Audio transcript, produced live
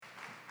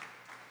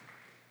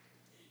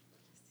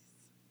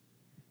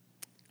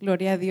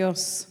Gloria a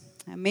Dios.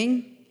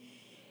 Amén.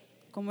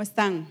 ¿Cómo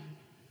están?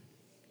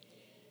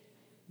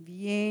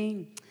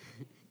 Bien.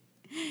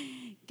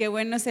 Qué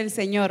bueno es el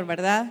Señor,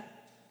 ¿verdad?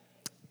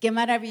 Qué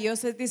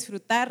maravilloso es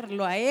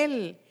disfrutarlo a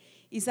Él.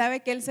 ¿Y sabe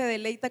que Él se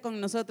deleita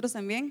con nosotros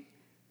también?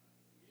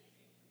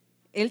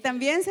 Él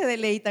también se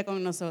deleita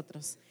con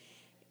nosotros.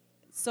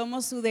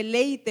 Somos su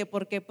deleite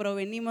porque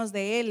provenimos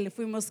de Él,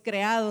 fuimos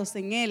creados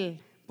en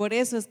Él. Por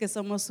eso es que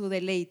somos su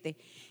deleite.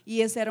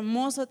 Y es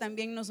hermoso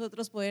también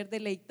nosotros poder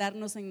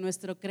deleitarnos en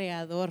nuestro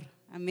Creador.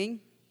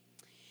 Amén.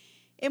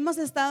 Hemos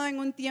estado en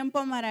un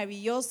tiempo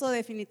maravilloso.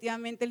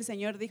 Definitivamente el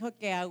Señor dijo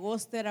que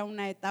agosto era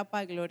una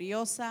etapa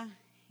gloriosa.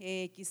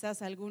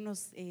 Quizás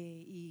algunos,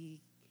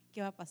 ¿y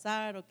qué va a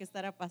pasar o qué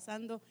estará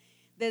pasando?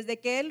 Desde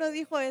que Él lo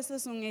dijo, eso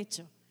es un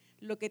hecho.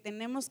 Lo que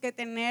tenemos que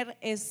tener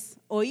es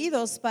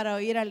oídos para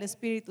oír al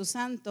Espíritu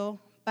Santo,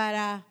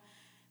 para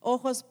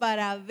ojos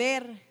para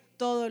ver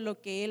todo lo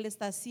que Él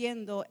está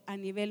haciendo a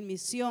nivel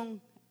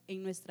misión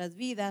en nuestras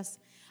vidas,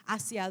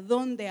 hacia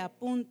dónde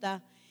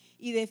apunta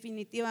y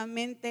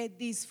definitivamente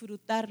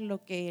disfrutar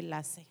lo que Él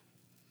hace.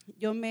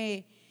 Yo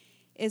me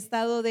he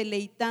estado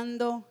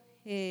deleitando,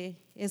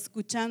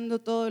 escuchando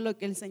todo lo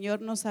que el Señor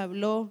nos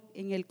habló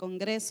en el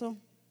Congreso.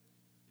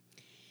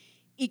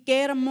 Y qué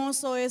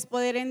hermoso es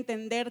poder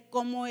entender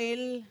cómo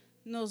Él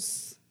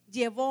nos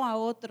llevó a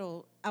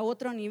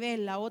otro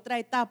nivel, a otra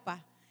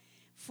etapa.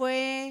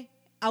 Fue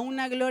a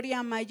una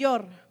gloria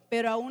mayor,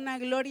 pero a una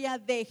gloria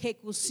de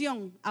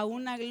ejecución, a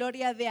una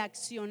gloria de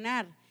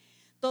accionar.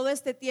 Todo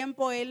este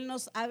tiempo Él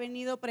nos ha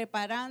venido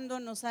preparando,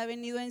 nos ha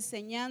venido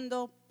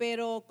enseñando,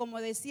 pero como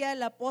decía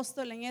el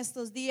apóstol en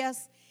estos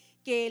días,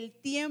 que el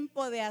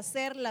tiempo de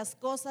hacer las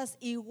cosas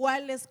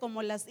iguales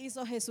como las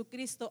hizo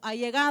Jesucristo ha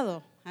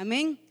llegado.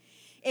 Amén.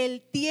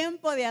 El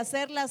tiempo de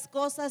hacer las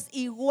cosas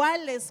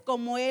iguales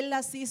como Él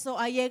las hizo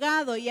ha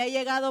llegado, y ha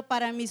llegado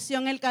para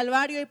Misión El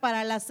Calvario y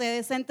para la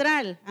sede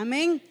central.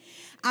 Amén.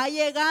 Ha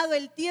llegado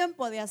el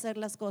tiempo de hacer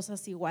las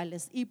cosas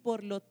iguales, y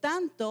por lo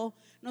tanto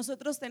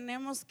nosotros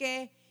tenemos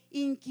que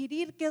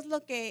inquirir qué es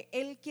lo que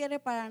Él quiere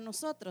para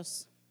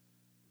nosotros.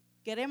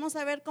 ¿Queremos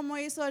saber cómo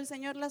hizo el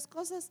Señor las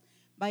cosas?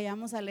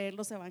 Vayamos a leer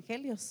los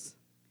evangelios.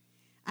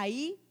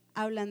 Ahí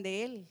hablan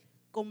de Él,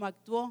 cómo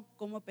actuó,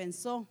 cómo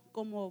pensó,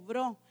 cómo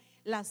obró,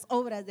 las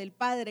obras del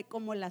Padre,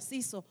 cómo las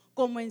hizo,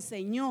 cómo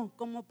enseñó,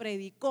 cómo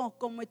predicó,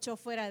 cómo echó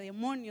fuera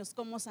demonios,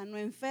 cómo sanó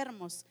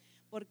enfermos,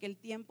 porque el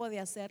tiempo de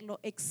hacerlo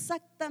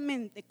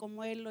exactamente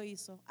como Él lo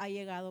hizo ha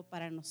llegado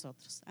para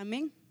nosotros.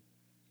 Amén.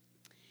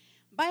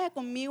 Vaya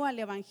conmigo al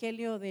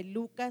Evangelio de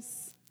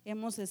Lucas.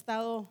 Hemos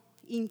estado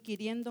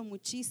inquiriendo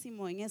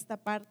muchísimo en esta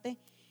parte,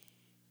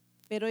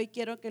 pero hoy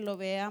quiero que lo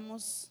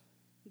veamos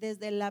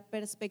desde la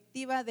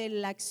perspectiva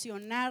del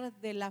accionar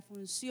de la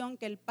función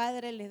que el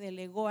Padre le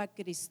delegó a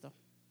Cristo.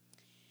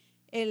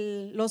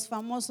 Los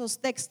famosos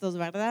textos,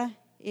 ¿verdad?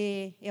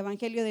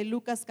 Evangelio de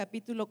Lucas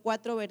capítulo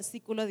 4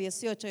 versículo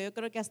 18. Yo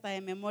creo que hasta de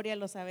memoria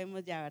lo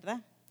sabemos ya,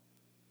 ¿verdad?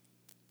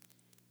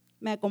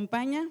 ¿Me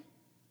acompaña?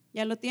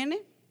 ¿Ya lo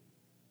tiene?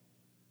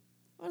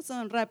 Oh,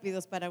 son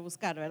rápidos para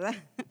buscar, ¿verdad?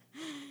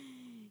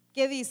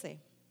 ¿Qué dice?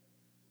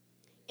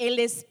 El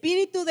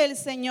Espíritu del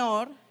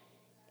Señor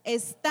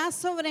está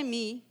sobre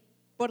mí.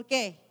 ¿Por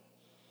qué?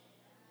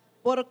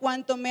 Por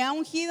cuanto me ha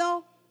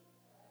ungido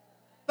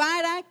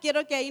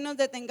quiero que ahí nos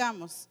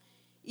detengamos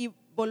y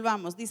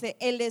volvamos. Dice,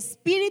 el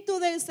Espíritu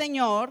del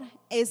Señor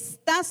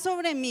está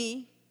sobre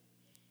mí.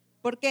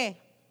 ¿Por qué?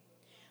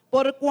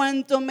 Por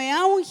cuanto me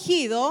ha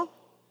ungido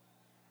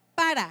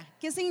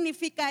 ¿Qué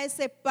significa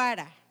ese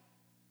para?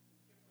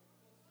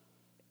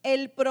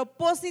 El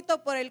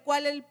propósito por el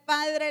cual el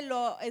Padre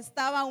lo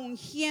estaba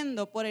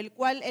ungiendo, por el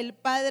cual el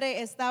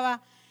Padre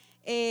estaba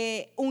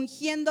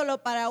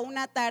ungiéndolo para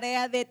una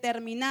tarea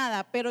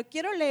determinada. Pero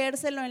quiero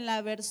leérselo en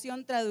la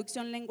versión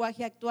traducción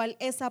lenguaje actual,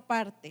 esa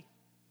parte.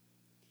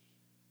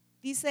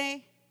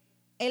 Dice,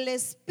 el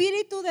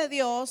Espíritu de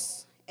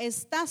Dios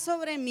está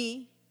sobre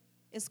mí,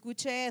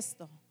 escuche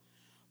esto,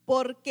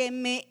 porque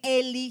me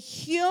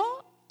eligió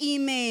y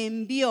me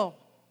envió.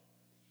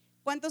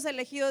 ¿Cuántos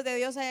elegidos de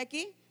Dios hay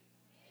aquí?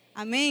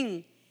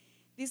 Amén.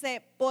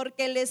 Dice,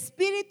 porque el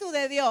Espíritu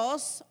de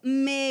Dios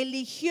me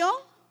eligió,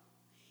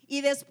 y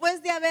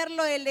después de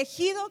haberlo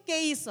elegido,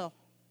 ¿qué hizo?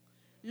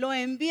 Lo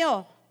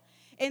envió.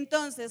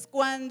 Entonces,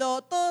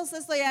 cuando todo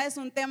esto ya es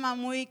un tema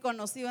muy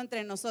conocido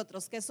entre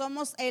nosotros, que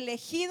somos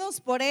elegidos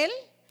por Él,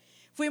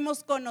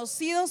 fuimos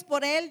conocidos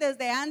por Él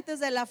desde antes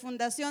de la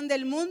fundación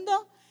del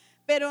mundo,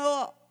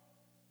 pero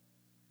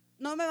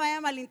no me vaya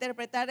a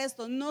malinterpretar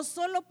esto, no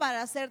solo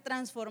para ser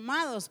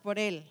transformados por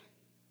Él,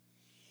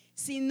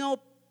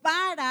 sino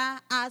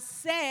para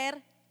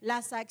hacer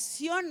las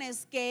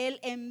acciones que Él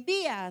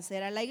envía a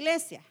hacer a la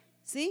iglesia.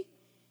 ¿Sí?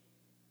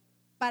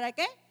 ¿Para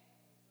qué?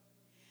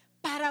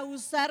 Para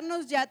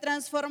usarnos ya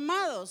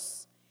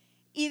transformados.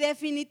 Y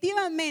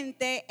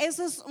definitivamente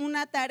eso es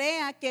una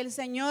tarea que el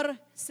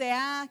Señor se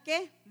ha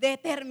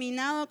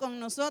determinado con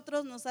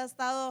nosotros, nos ha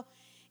estado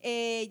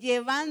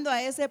llevando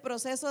a ese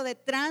proceso de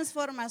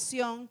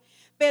transformación.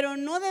 pero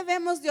no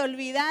debemos de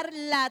olvidar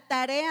la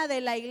tarea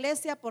de la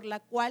iglesia por la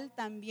cual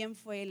también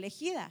fue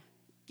elegida.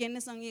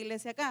 ¿Quiénes son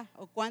iglesia acá?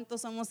 ¿O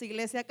cuántos somos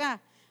iglesia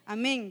acá?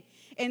 Amén.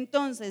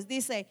 Entonces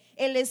dice,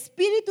 el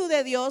Espíritu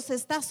de Dios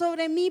está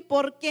sobre mí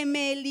porque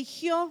me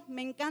eligió.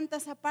 Me encanta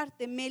esa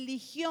parte, me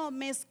eligió,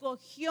 me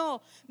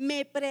escogió,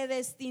 me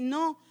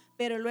predestinó.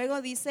 Pero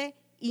luego dice,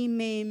 y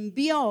me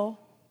envió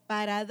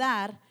para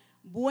dar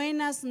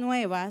buenas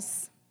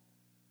nuevas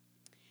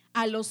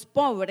a los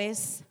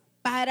pobres,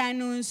 para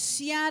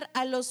anunciar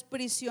a los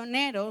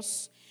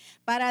prisioneros,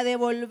 para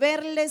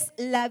devolverles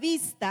la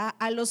vista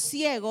a los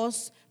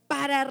ciegos,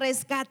 para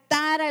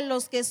rescatar a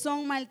los que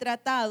son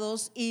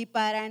maltratados y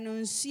para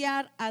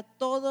anunciar a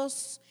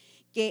todos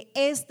que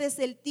este es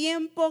el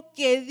tiempo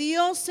que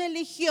Dios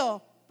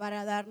eligió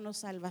para darnos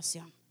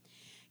salvación.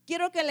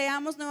 Quiero que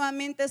leamos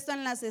nuevamente esto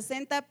en la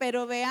 60,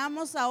 pero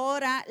veamos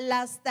ahora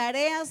las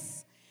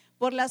tareas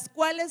por las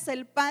cuales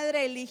el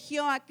Padre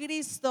eligió a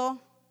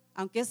Cristo,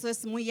 aunque eso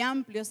es muy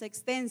amplio, es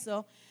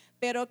extenso,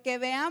 pero que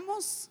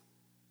veamos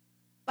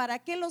para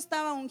qué lo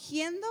estaba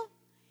ungiendo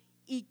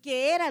y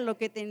qué era lo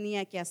que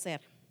tenía que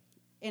hacer.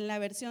 En la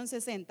versión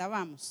 60,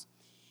 vamos.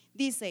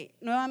 Dice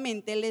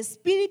nuevamente, el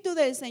Espíritu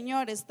del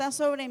Señor está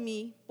sobre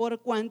mí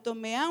por cuanto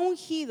me ha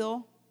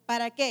ungido.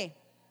 ¿Para qué?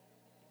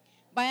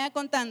 Vaya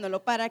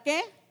contándolo. ¿Para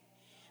qué?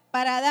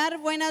 Para dar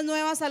buenas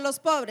nuevas a los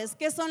pobres.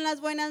 ¿Qué son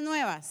las buenas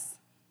nuevas?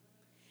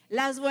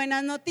 Las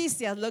buenas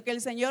noticias, lo que el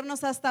Señor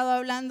nos ha estado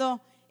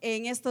hablando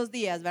en estos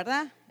días,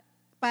 ¿verdad?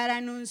 Para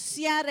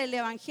anunciar el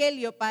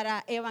evangelio,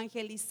 para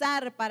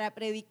evangelizar, para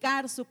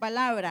predicar su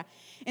palabra.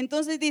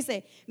 Entonces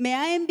dice, me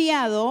ha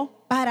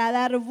enviado para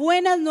dar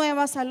buenas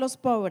nuevas a los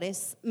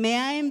pobres. Me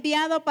ha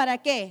enviado ¿para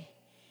qué?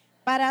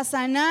 Para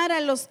sanar a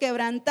los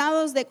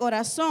quebrantados de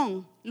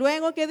corazón.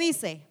 Luego, ¿qué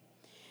dice?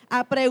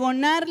 A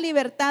pregonar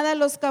libertad a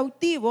los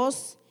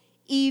cautivos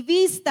y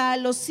vista a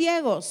los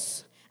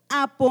ciegos,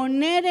 a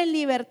poner en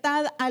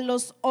libertad a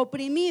los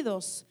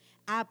oprimidos,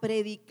 a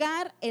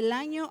predicar el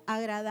año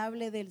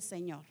agradable del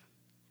Señor.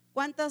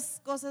 ¿Cuántas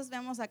cosas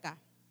vemos acá?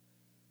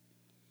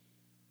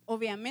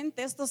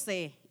 Obviamente esto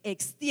se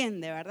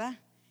extiende, ¿verdad?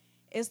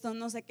 Esto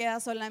no se queda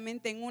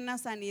solamente en una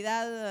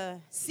sanidad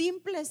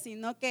simple,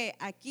 sino que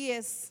aquí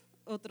es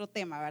otro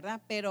tema,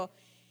 ¿verdad? Pero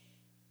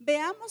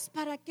veamos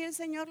para qué el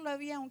Señor lo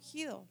había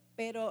ungido.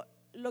 Pero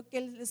lo que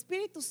el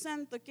Espíritu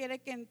Santo quiere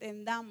que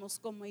entendamos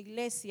como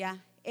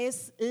iglesia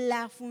es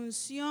la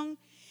función,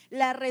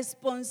 la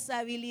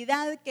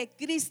responsabilidad que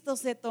Cristo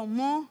se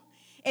tomó.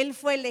 Él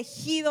fue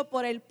elegido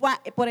por el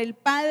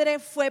Padre,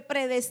 fue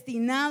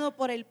predestinado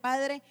por el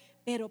Padre,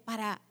 pero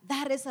para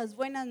dar esas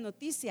buenas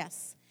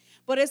noticias.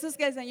 Por eso es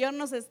que el Señor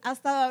nos ha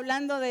estado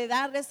hablando de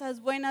dar esas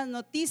buenas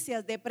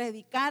noticias, de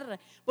predicar,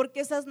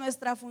 porque esa es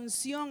nuestra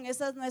función,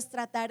 esa es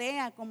nuestra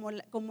tarea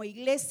como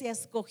iglesia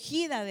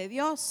escogida de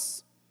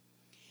Dios.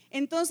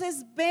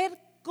 Entonces, ver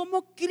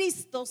cómo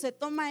Cristo se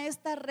toma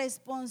esta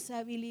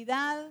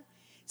responsabilidad,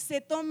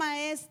 se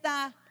toma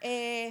esta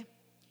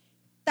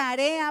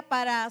tarea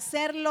para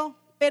hacerlo,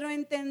 pero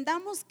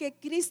entendamos que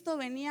Cristo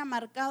venía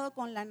marcado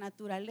con la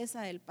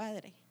naturaleza del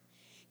Padre.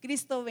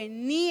 Cristo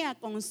venía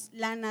con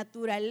la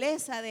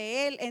naturaleza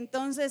de Él.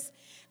 Entonces,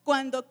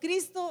 cuando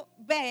Cristo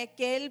ve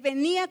que Él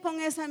venía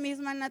con esa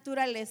misma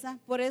naturaleza,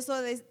 por eso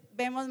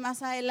vemos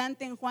más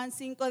adelante en Juan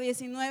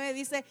 5:19,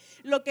 dice,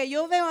 lo que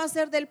yo veo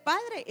hacer del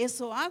Padre,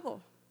 eso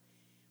hago.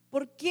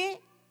 ¿Por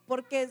qué?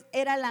 Porque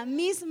era la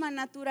misma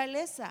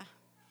naturaleza.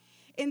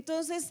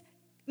 Entonces,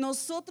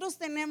 nosotros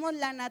tenemos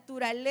la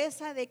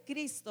naturaleza de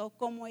Cristo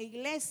como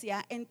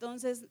iglesia,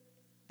 entonces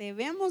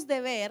debemos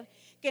de ver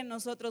que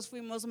nosotros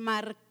fuimos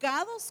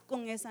marcados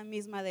con esa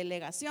misma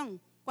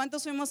delegación.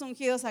 ¿Cuántos fuimos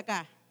ungidos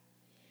acá?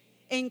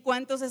 ¿En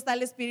cuántos está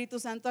el Espíritu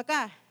Santo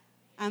acá?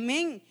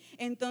 Amén.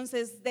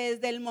 Entonces,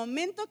 desde el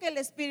momento que el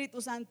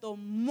Espíritu Santo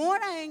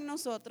mora en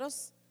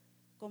nosotros,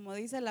 como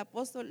dice el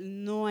apóstol,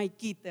 no hay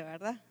quite,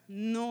 ¿verdad?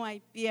 No hay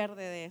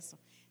pierde de eso.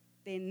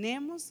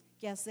 Tenemos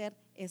que hacer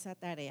esa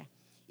tarea.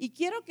 Y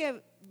quiero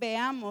que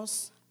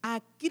veamos a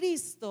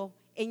Cristo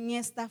en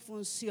esta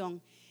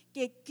función,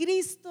 que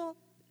Cristo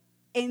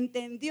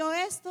entendió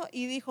esto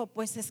y dijo,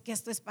 pues es que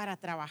esto es para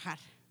trabajar.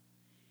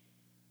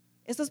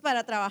 ¿Esto es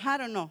para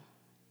trabajar o no?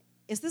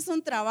 Este es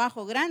un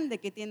trabajo grande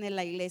que tiene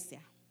la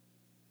iglesia.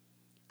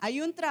 Hay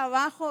un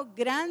trabajo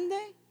grande.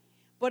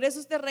 Por eso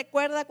usted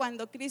recuerda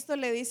cuando Cristo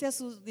le dice a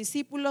sus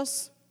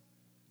discípulos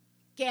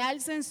que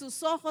alcen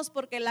sus ojos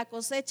porque la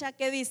cosecha,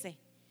 ¿qué dice?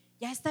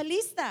 Ya está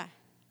lista.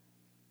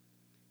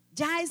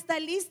 Ya está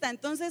lista.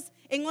 Entonces,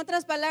 en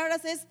otras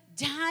palabras es,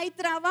 ya hay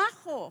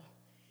trabajo.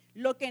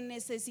 Lo que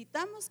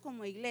necesitamos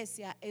como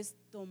iglesia es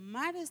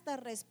tomar esta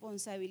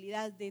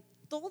responsabilidad de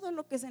todo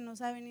lo que se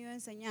nos ha venido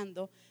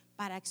enseñando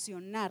para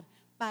accionar,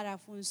 para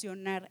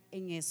funcionar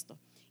en esto.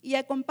 Y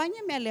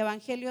acompáñenme al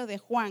Evangelio de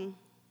Juan.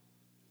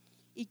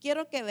 Y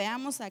quiero que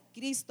veamos a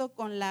Cristo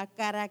con la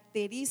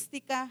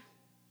característica,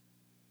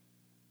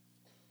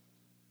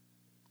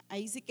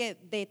 ahí sí que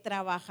de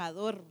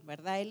trabajador,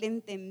 ¿verdad? Él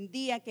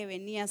entendía que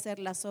venía a hacer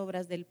las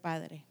obras del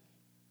Padre.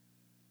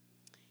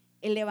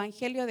 El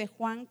Evangelio de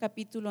Juan,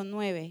 capítulo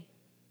 9.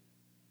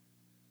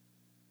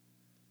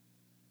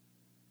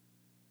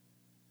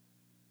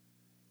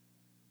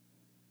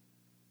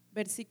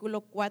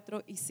 versículo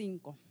 4 y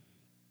 5.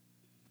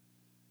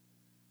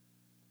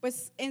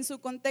 Pues en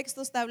su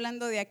contexto está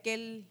hablando de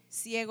aquel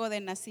ciego de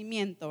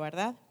nacimiento,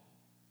 ¿verdad?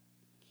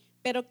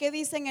 Pero ¿qué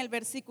dice en el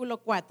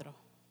versículo 4?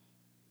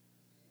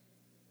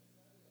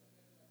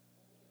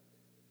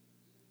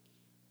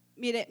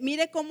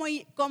 Mire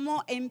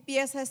cómo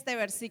empieza este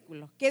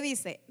versículo. ¿Qué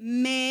dice?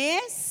 Me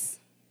es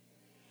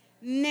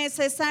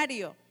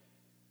necesario.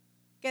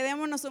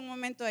 Quedémonos un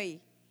momento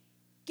ahí.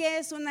 ¿Qué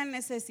es una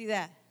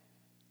necesidad?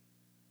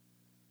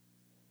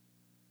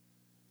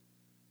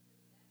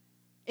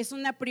 Es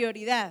una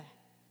prioridad.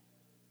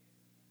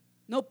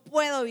 No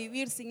puedo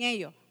vivir sin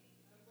ello.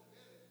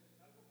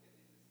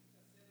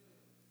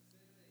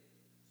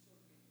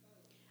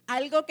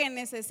 Algo que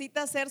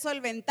necesita ser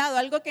solventado,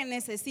 algo que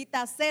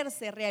necesita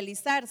hacerse,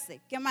 realizarse.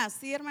 ¿Qué más?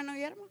 ¿Sí, hermano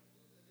Guillermo?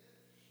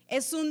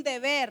 Es un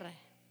deber.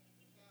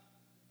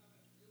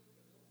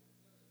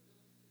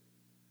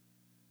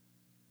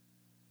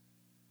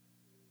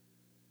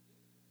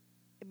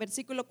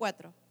 Versículo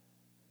 4.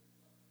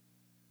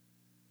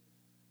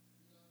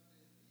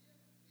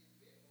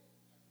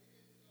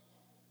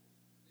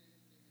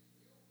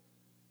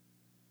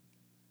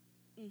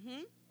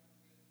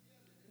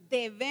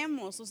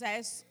 Debemos, o sea,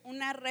 es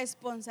una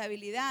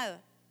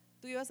responsabilidad.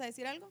 ¿Tú ibas a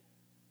decir algo?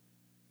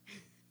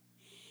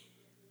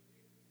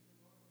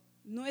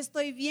 No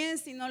estoy bien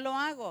si no lo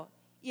hago.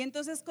 Y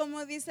entonces,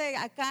 como dice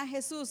acá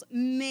Jesús,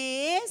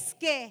 me es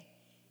que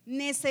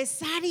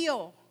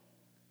necesario. O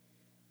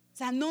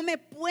sea, no me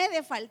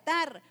puede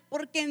faltar,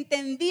 porque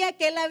entendía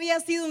que Él había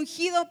sido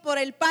ungido por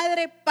el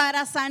Padre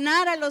para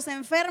sanar a los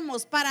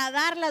enfermos, para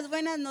dar las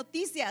buenas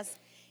noticias.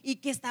 ¿Y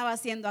qué estaba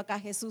haciendo acá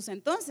Jesús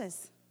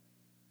entonces?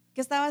 ¿Qué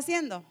estaba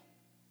haciendo?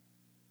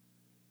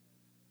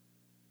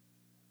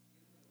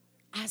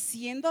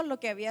 Haciendo lo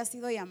que había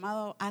sido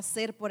llamado a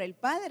hacer por el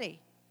Padre.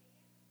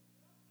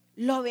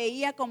 Lo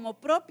veía como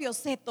propio,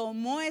 se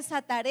tomó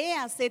esa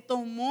tarea, se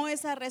tomó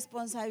esa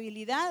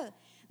responsabilidad.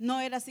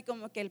 No era así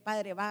como que el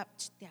Padre va,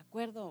 te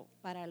acuerdo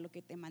para lo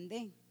que te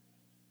mandé.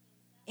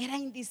 Era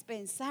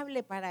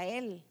indispensable para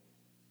él.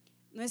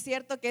 ¿No es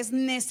cierto que es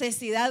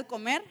necesidad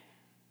comer?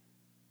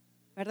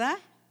 ¿Verdad?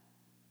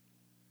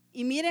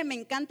 Y mire, me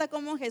encanta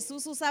cómo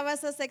Jesús usaba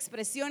esas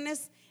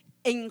expresiones.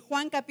 En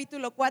Juan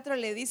capítulo 4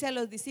 le dice a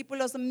los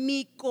discípulos,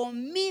 mi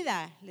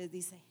comida, les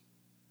dice,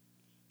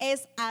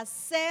 es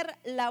hacer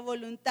la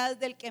voluntad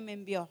del que me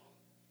envió.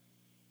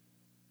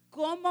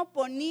 Cómo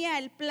ponía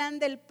el plan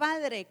del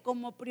Padre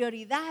como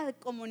prioridad,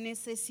 como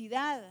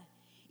necesidad.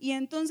 Y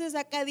entonces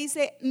acá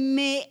dice,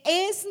 me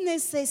es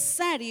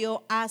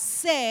necesario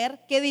hacer,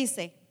 ¿qué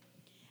dice?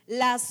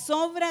 Las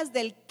obras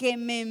del que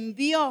me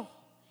envió.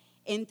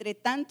 Entre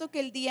tanto que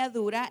el día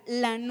dura,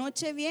 la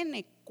noche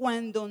viene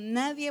cuando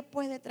nadie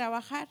puede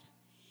trabajar.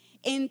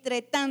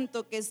 Entre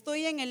tanto que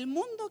estoy en el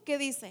mundo, ¿qué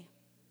dice?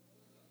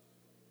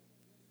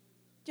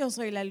 Yo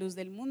soy la luz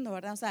del mundo,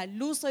 ¿verdad? O sea,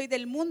 luz soy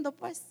del mundo,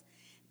 pues.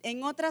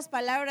 En otras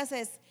palabras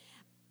es,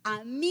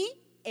 a mí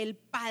el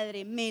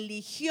Padre me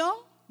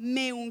eligió,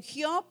 me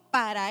ungió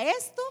para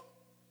esto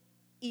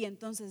y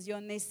entonces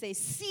yo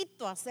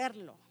necesito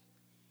hacerlo.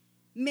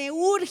 Me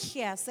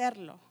urge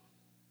hacerlo.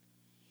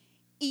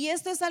 Y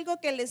esto es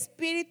algo que el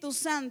Espíritu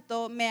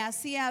Santo me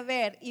hacía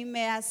ver y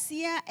me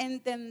hacía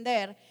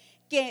entender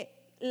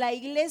que la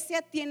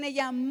iglesia tiene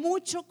ya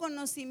mucho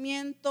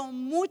conocimiento,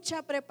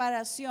 mucha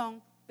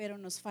preparación, pero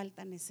nos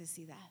falta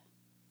necesidad.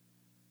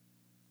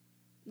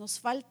 Nos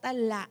falta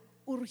la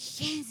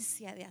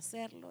urgencia de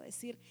hacerlo,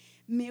 decir,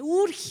 me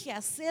urge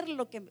hacer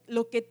lo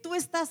que tú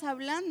estás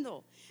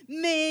hablando.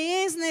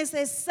 Me es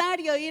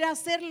necesario ir a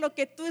hacer lo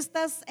que tú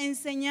estás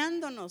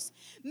enseñándonos.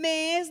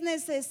 Me es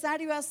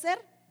necesario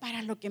hacer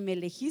para lo que me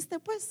elegiste,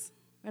 pues,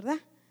 ¿verdad?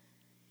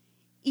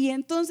 Y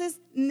entonces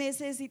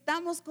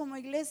necesitamos como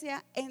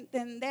iglesia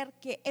entender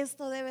que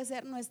esto debe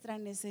ser nuestra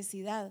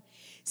necesidad.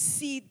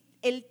 Si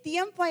el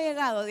tiempo ha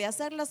llegado de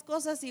hacer las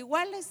cosas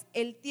iguales,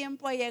 el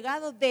tiempo ha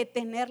llegado de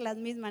tener las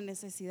mismas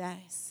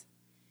necesidades.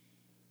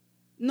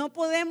 No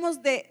podemos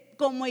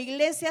como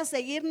iglesia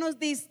seguirnos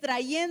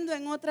distrayendo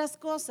en otras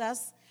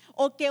cosas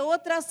o que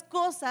otras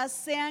cosas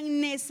sean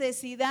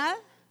necesidad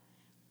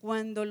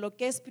cuando lo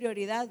que es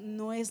prioridad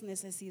no es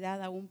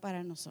necesidad aún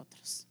para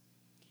nosotros.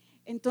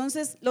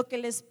 Entonces, lo que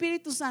el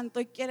Espíritu Santo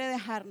hoy quiere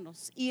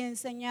dejarnos y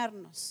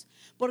enseñarnos,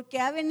 porque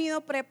ha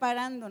venido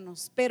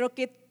preparándonos, pero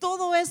que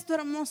todo esto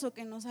hermoso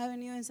que nos ha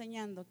venido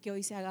enseñando, que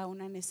hoy se haga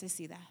una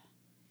necesidad,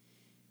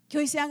 que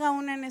hoy se haga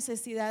una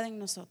necesidad en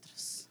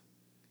nosotros.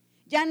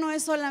 Ya no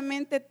es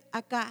solamente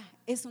acá,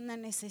 es una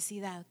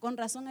necesidad. Con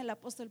razón el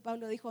apóstol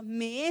Pablo dijo,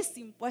 me es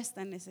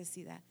impuesta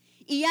necesidad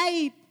y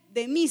ay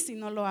de mí si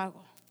no lo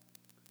hago.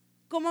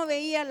 ¿Cómo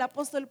veía el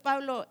apóstol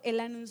Pablo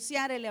el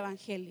anunciar el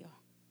evangelio?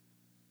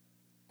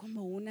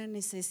 Como una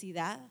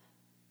necesidad.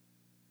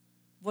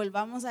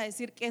 Volvamos a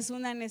decir que es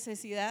una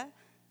necesidad,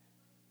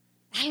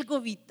 algo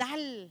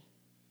vital,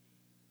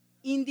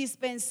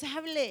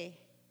 indispensable.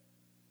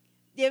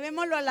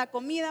 Llevémoslo a la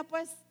comida,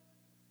 pues.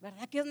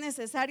 ¿Verdad que es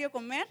necesario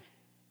comer?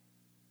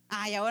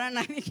 Ay, ahora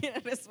nadie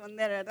quiere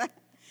responder, ¿verdad?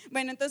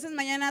 Bueno, entonces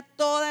mañana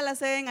toda la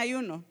sede en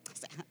ayuno. O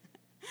sea,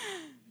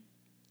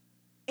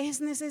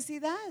 es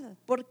necesidad.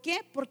 ¿Por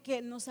qué?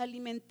 Porque nos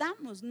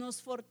alimentamos,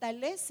 nos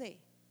fortalece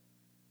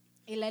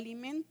el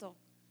alimento.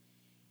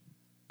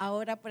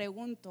 Ahora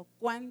pregunto,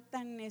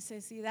 ¿cuánta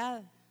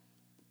necesidad?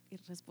 Y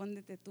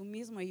respóndete tú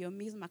mismo y yo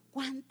misma,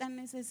 ¿cuánta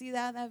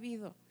necesidad ha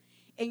habido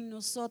en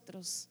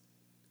nosotros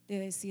de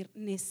decir,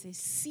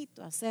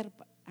 necesito hacer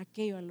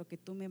aquello a lo que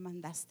tú me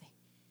mandaste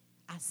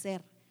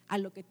hacer, a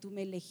lo que tú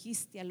me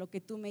elegiste, a lo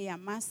que tú me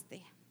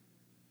llamaste?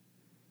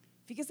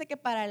 Fíjese que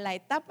para la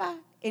etapa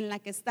en la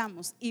que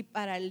estamos y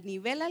para el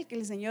nivel al que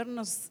el Señor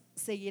nos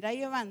seguirá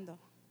llevando,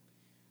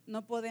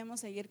 no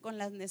podemos seguir con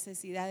las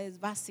necesidades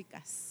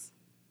básicas.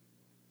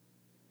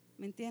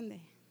 ¿Me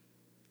entiende?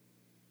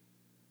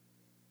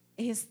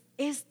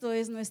 Esto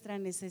es nuestra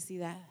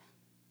necesidad.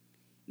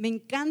 Me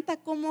encanta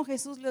cómo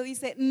Jesús lo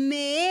dice,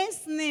 me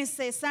es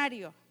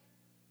necesario.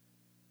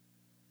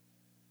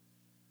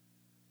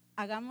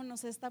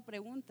 Hagámonos esta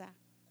pregunta,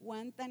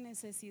 ¿cuánta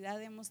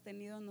necesidad hemos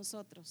tenido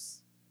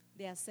nosotros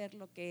de hacer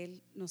lo que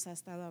Él nos ha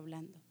estado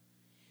hablando?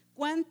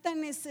 ¿Cuánta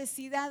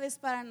necesidad es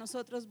para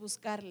nosotros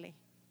buscarle?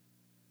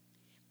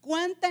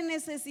 ¿Cuánta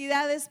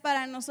necesidad es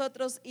para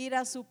nosotros ir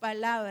a su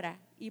palabra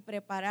y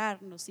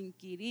prepararnos,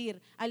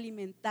 inquirir,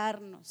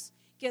 alimentarnos?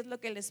 ¿Qué es lo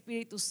que el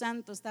Espíritu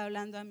Santo está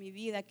hablando a mi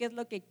vida? ¿Qué es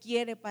lo que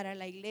quiere para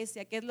la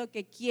iglesia? ¿Qué es lo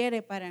que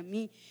quiere para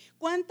mí?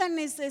 ¿Cuánta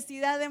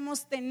necesidad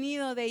hemos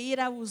tenido de ir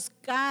a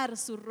buscar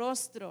su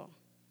rostro?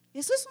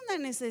 ¿Eso es una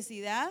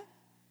necesidad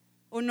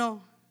o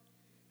no?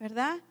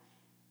 ¿Verdad?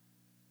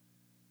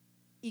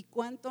 Y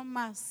cuánto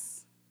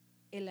más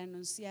el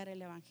anunciar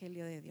el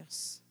Evangelio de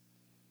Dios.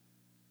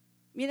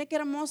 Mire qué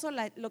hermoso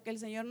lo que el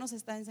Señor nos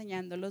está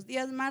enseñando. Los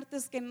días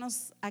martes,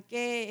 ¿a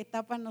qué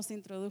etapa nos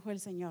introdujo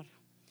el Señor?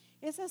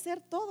 Es hacer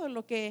todo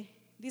lo que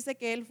dice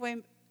que Él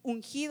fue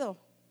ungido,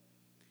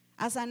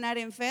 a sanar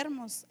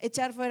enfermos,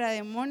 echar fuera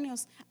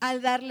demonios,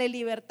 al darle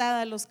libertad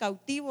a los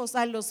cautivos,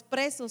 a los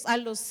presos, a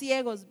los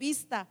ciegos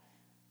vista.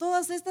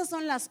 Todas estas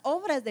son las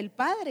obras del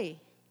Padre.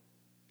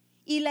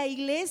 Y la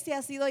iglesia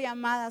ha sido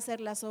llamada a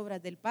hacer las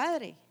obras del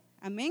Padre.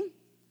 Amén.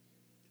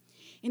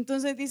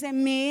 Entonces dice,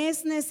 me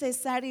es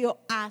necesario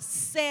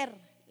hacer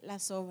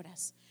las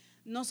obras,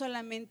 no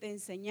solamente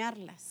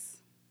enseñarlas.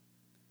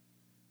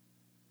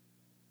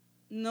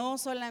 No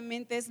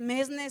solamente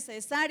me es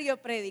necesario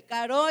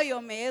predicar hoy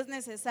o me es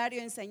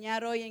necesario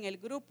enseñar hoy en el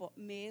grupo,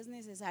 me es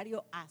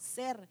necesario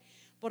hacer,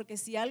 porque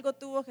si algo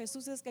tuvo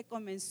Jesús es que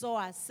comenzó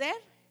a hacer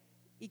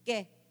y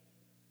 ¿qué?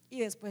 Y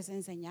después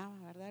enseñaba,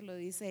 ¿verdad? Lo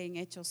dice en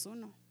Hechos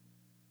 1.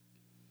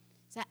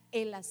 O sea,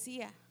 Él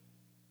hacía.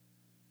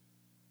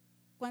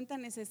 ¿Cuánta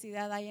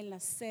necesidad hay en la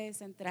sede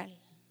central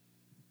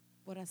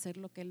por hacer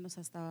lo que Él nos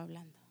estaba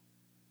hablando?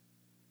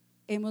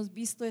 Hemos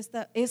visto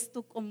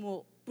esto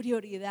como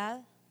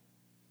prioridad.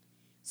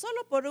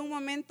 Solo por un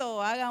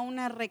momento haga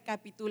una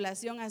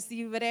recapitulación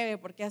así breve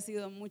porque ha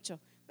sido mucho,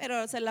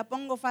 pero se la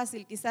pongo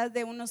fácil, quizás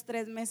de unos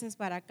 3 meses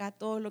para acá,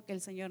 todo lo que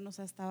el Señor nos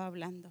ha estado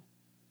hablando.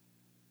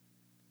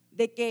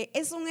 De que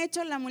es un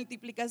hecho, la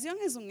multiplicación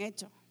es un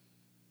hecho.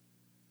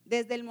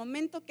 Desde el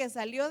momento que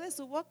salió de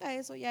su boca,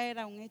 eso ya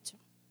era un hecho.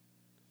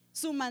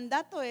 Su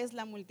mandato es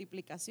la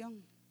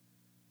multiplicación.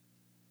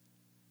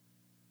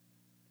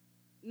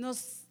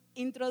 Nos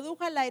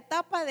introdujo a la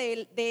etapa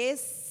de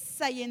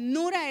esa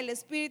llenura del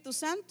Espíritu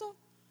Santo,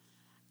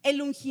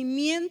 el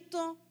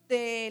ungimiento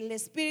del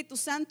Espíritu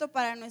Santo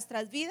para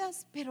nuestras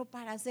vidas, pero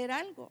para hacer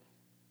algo.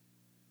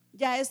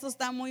 Ya esto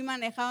está muy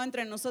manejado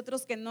entre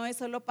nosotros, que no es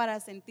solo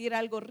para sentir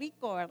algo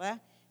rico, ¿verdad?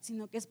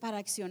 Sino que es para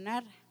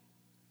accionar.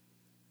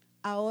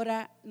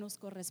 Ahora nos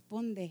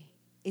corresponde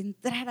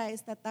entrar a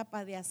esta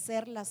etapa de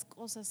hacer las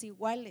cosas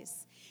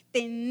iguales,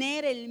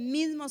 tener el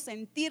mismo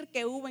sentir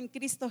que hubo en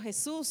Cristo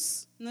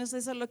Jesús. ¿No es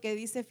eso lo que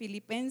dice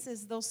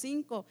Filipenses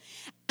 2:5?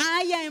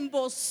 Haya en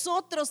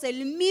vosotros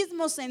el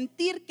mismo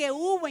sentir que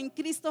hubo en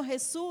Cristo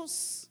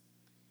Jesús.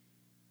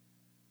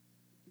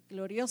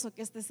 Glorioso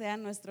que este sea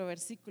nuestro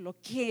versículo,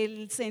 que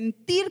el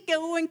sentir que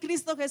hubo en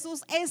Cristo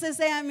Jesús, ese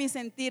sea mi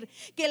sentir,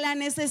 que la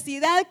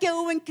necesidad que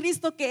hubo en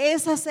Cristo, que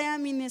esa sea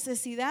mi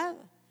necesidad,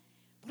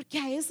 porque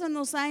a eso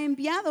nos ha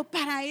enviado,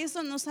 para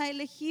eso nos ha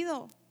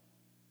elegido.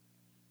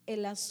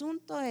 El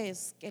asunto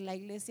es que la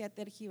iglesia ha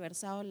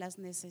tergiversado las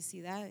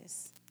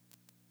necesidades.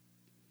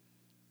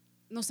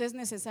 Nos es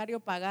necesario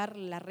pagar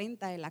la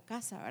renta de la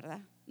casa,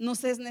 ¿verdad?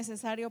 Nos es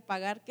necesario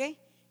pagar ¿qué?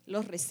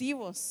 Los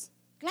recibos.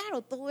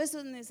 Claro, todo eso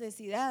es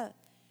necesidad.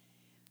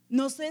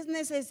 Nos es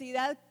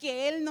necesidad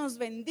que Él nos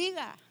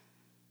bendiga.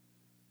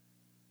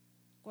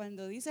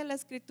 Cuando dice la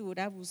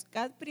Escritura,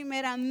 buscad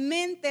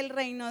primeramente el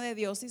reino de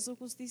Dios y su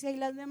justicia, y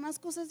las demás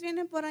cosas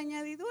vienen por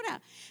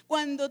añadidura.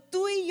 Cuando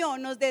tú y yo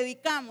nos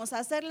dedicamos a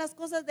hacer las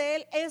cosas de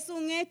Él, es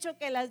un hecho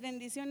que las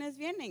bendiciones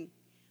vienen.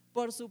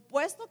 Por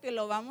supuesto que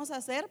lo vamos a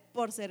hacer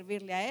por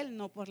servirle a Él,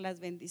 no por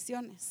las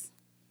bendiciones.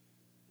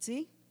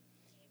 ¿Sí?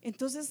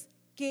 Entonces,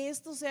 que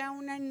esto sea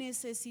una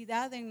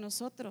necesidad en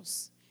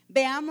nosotros.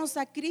 Veamos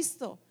a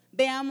Cristo,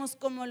 veamos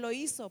cómo lo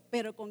hizo,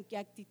 pero con qué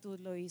actitud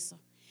lo hizo.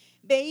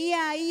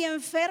 Veía ahí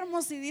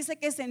enfermos y dice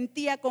que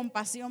sentía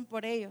compasión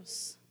por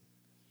ellos.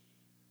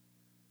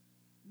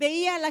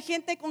 Veía a la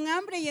gente con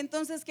hambre y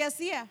entonces ¿qué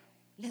hacía?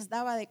 Les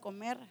daba de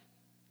comer.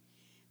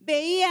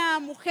 Veía a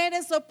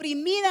mujeres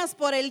oprimidas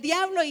por el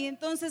diablo y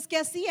entonces ¿qué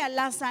hacía?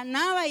 Las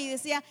sanaba y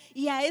decía,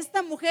 y a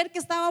esta mujer que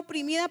estaba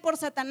oprimida por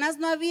Satanás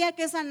no había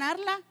que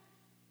sanarla.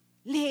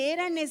 Le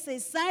era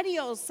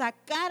necesario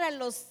sacar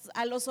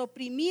a los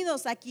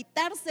oprimidos, a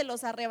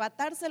quitárselos, a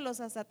arrebatárselos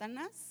a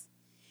Satanás.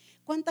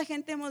 ¿Cuánta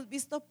gente hemos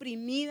visto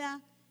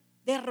oprimida,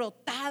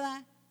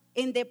 derrotada,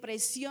 en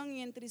depresión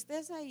y en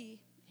tristeza y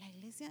la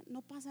iglesia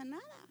no pasa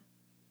nada?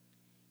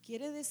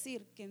 Quiere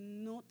decir que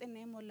no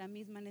tenemos la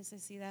misma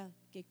necesidad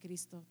que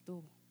Cristo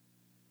tuvo.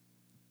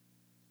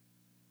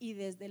 Y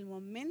desde el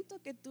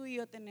momento que tú y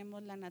yo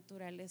tenemos la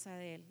naturaleza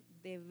de Él,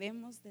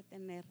 debemos de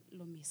tener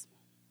lo mismo.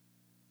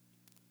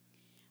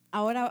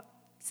 Ahora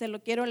se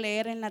lo quiero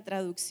leer en la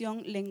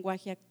traducción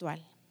lenguaje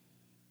actual.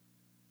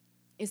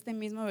 Este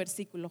mismo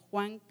versículo,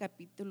 Juan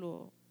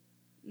capítulo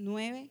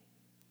 9,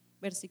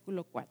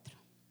 versículo 4.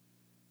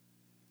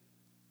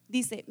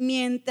 Dice,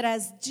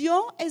 mientras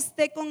yo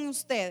esté con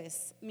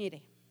ustedes,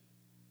 mire,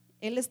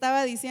 él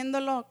estaba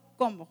diciéndolo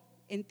 ¿cómo?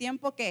 En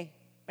tiempo ¿qué?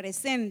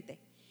 Presente.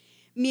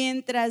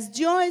 Mientras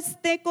yo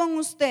esté con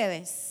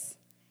ustedes,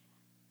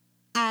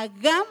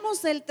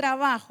 hagamos el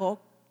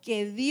trabajo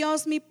que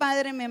Dios mi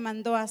Padre me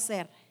mandó a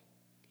hacer.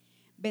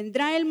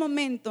 Vendrá el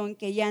momento en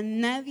que ya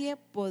nadie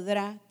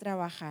podrá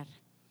trabajar.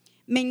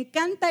 Me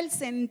encanta el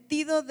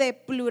sentido de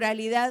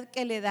pluralidad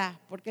que le da,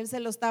 porque él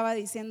se lo estaba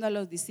diciendo a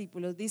los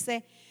discípulos.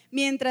 Dice,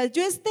 mientras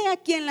yo esté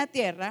aquí en la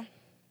tierra,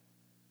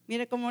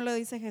 mire cómo lo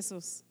dice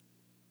Jesús.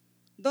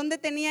 ¿Dónde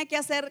tenía que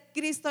hacer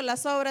Cristo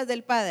las obras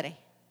del Padre?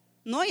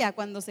 No ya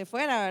cuando se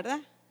fuera,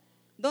 ¿verdad?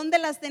 ¿Dónde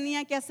las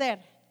tenía que hacer?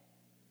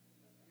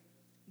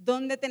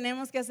 ¿Dónde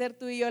tenemos que hacer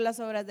tú y yo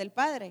las obras del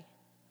Padre?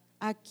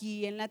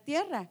 Aquí en la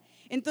tierra.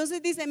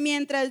 Entonces dice,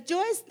 mientras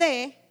yo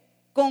esté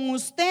con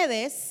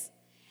ustedes,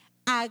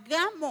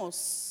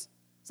 hagamos.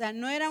 O sea,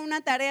 no era una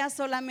tarea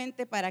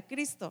solamente para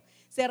Cristo.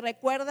 Se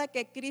recuerda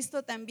que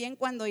Cristo también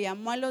cuando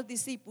llamó a los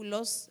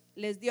discípulos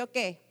les dio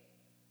 ¿qué?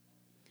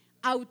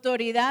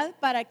 Autoridad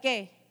 ¿para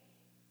qué?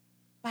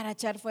 Para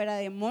echar fuera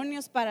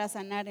demonios, para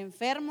sanar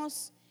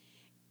enfermos,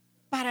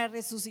 para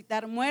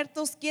resucitar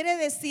muertos. Quiere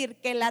decir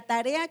que la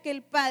tarea que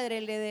el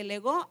Padre le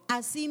delegó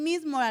a sí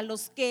mismo, a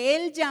los que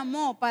Él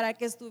llamó para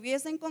que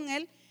estuviesen con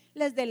Él,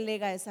 les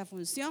delega esa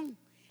función,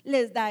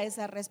 les da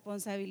esa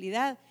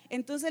responsabilidad.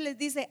 Entonces les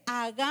dice,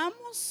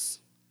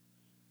 hagamos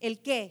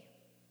el qué.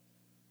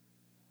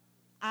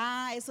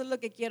 Eso es lo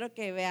que quiero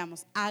que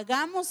veamos.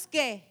 Hagamos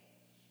qué,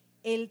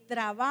 el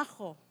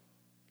trabajo.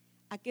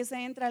 ¿A qué se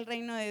entra al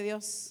reino de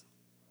Dios?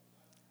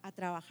 A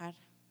trabajar.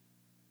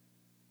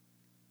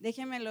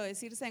 Déjenmelo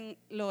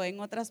decírselo en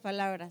otras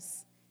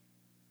palabras.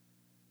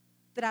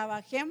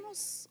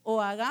 Trabajemos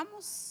o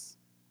hagamos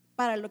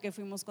para lo que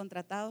fuimos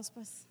contratados,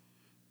 pues,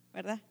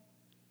 ¿verdad?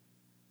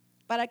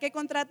 ¿Para qué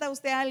contrata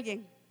usted a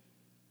alguien?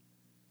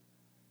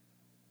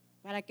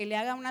 Para que le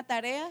haga una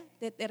tarea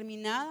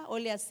determinada o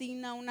le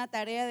asigna una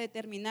tarea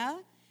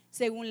determinada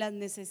según las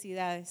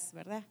necesidades,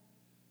 ¿verdad?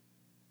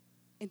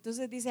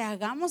 Entonces dice,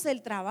 hagamos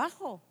el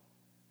trabajo.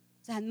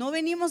 O sea, no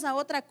venimos a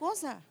otra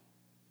cosa,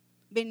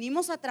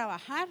 venimos a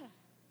trabajar.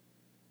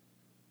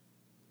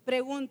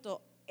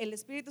 Pregunto, ¿el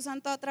Espíritu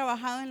Santo ha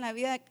trabajado en la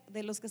vida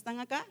de los que están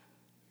acá?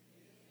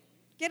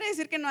 Quiere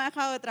decir que no ha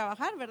dejado de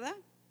trabajar, ¿verdad?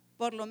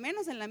 Por lo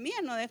menos en la mía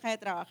no deja de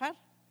trabajar.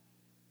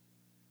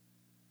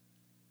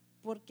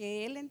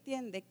 Porque él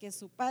entiende que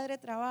su Padre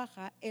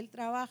trabaja, él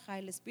trabaja,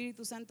 el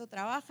Espíritu Santo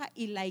trabaja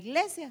y la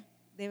iglesia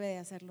debe de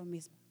hacer lo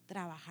mismo,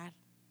 trabajar.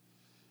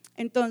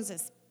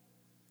 Entonces,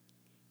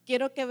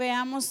 quiero que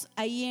veamos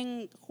ahí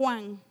en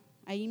Juan,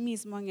 ahí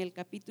mismo en el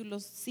capítulo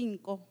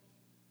 5,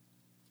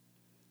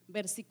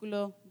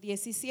 versículo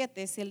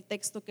 17, es el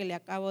texto que le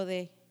acabo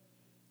de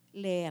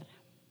leer.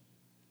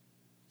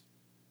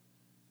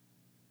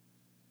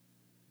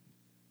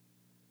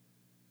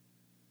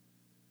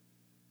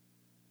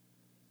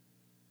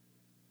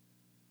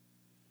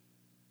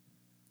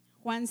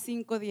 Juan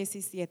 5,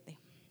 17.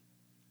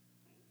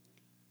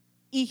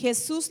 Y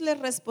Jesús le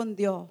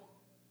respondió,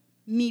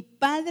 mi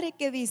Padre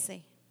que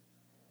dice,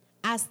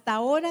 hasta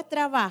ahora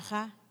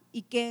trabaja,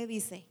 ¿y qué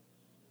dice?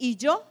 Y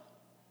yo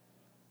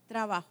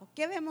trabajo.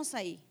 ¿Qué vemos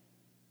ahí?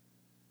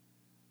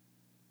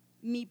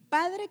 Mi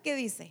Padre que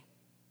dice,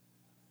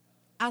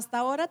 hasta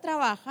ahora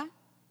trabaja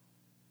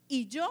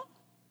y yo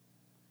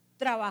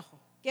trabajo.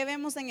 ¿Qué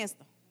vemos en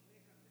esto?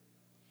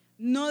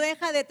 No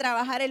deja de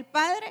trabajar el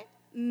Padre,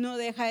 no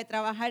deja de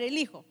trabajar el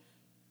Hijo.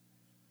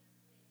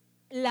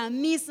 La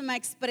misma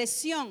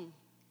expresión.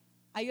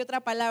 Hay otra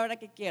palabra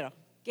que quiero.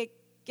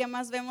 ¿Qué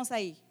más vemos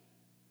ahí?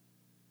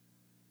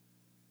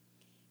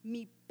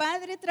 Mi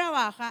Padre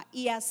trabaja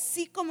y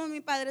así como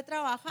mi Padre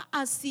trabaja,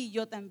 así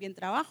yo también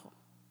trabajo.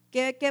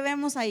 ¿Qué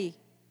vemos ahí?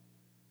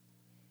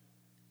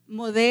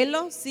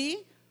 Modelo,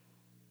 sí.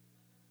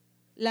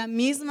 La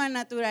misma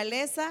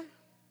naturaleza.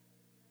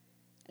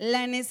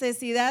 La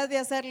necesidad de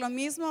hacer lo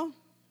mismo.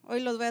 Hoy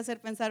los voy a hacer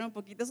pensar un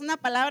poquito. Es una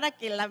palabra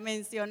que la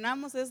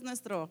mencionamos, es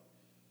nuestro.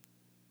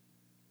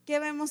 ¿Qué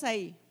vemos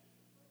ahí?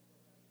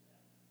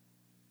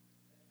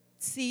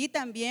 Sí,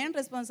 también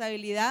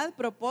responsabilidad,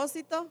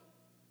 propósito,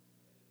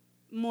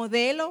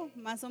 modelo,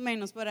 más o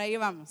menos, por ahí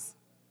vamos.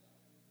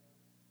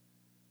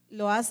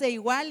 Lo hace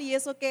igual, ¿y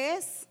eso qué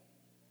es?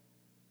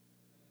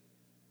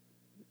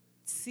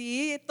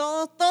 Sí,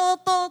 todo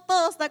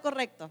está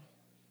correcto.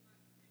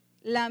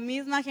 La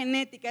misma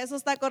genética, eso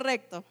está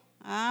correcto.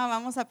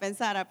 Vamos a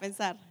pensar.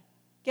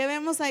 ¿Qué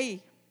vemos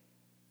ahí?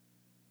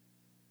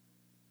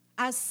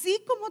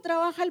 Así como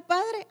trabaja el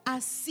Padre,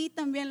 así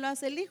también lo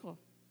hace el Hijo.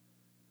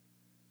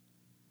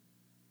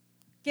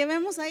 ¿Qué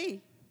vemos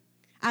ahí?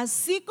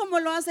 Así como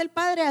lo hace el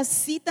Padre,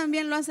 así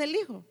también lo hace el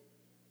Hijo.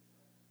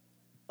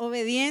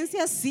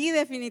 Obediencia, sí,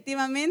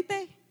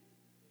 definitivamente.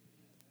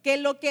 Que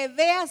lo que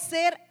ve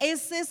hacer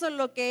es eso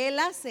lo que Él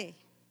hace.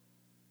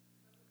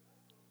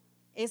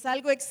 ¿Es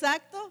algo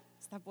exacto?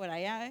 Está por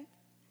allá, ¿eh?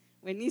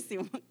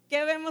 Buenísimo.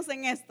 ¿Qué vemos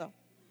en esto?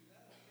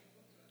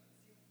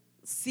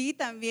 Sí,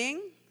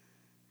 también.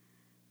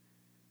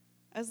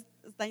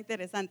 Está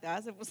interesante,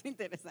 se puso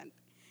interesante.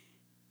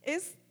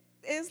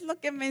 Es lo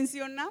que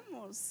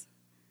mencionamos.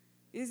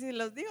 Y si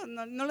los digo,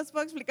 no les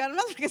puedo explicar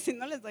más porque si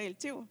no les doy el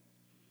chivo.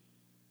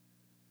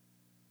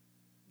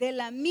 De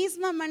la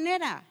misma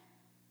manera,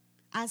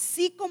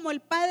 así como el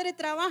Padre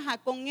trabaja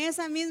con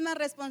esa misma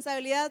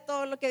responsabilidad,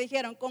 todo lo que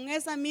dijeron, con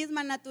esa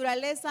misma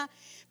naturaleza,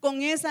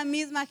 con esa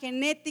misma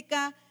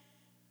genética,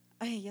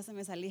 ya se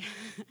me salía,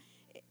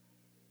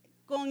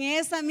 con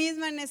esa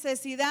misma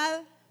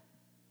necesidad,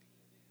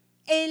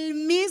 el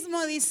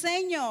mismo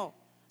diseño, o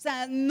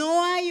sea,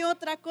 no hay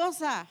otra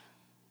cosa.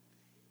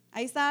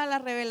 Ahí estaba la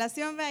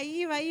revelación,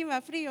 ahí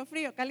va, frío,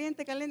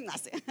 caliente, no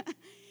sé.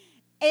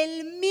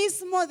 El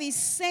mismo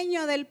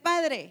diseño del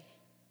Padre.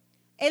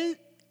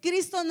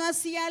 Cristo no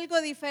hacía algo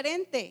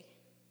diferente.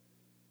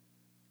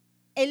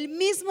 El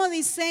mismo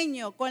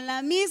diseño, con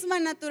la misma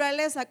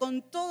naturaleza,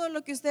 con todo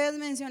lo que ustedes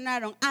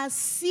mencionaron,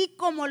 así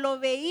como lo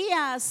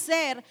veía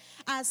hacer,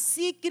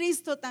 así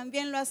Cristo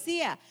también lo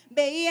hacía.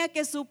 Veía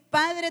que su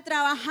Padre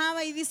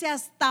trabajaba y dice: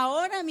 hasta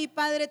ahora mi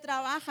Padre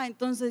trabaja,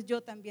 entonces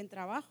yo también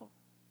trabajo.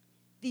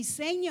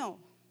 Diseño.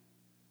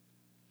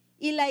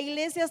 Y la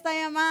iglesia está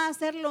llamada a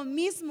hacer lo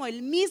mismo,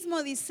 el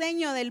mismo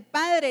diseño del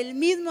Padre, el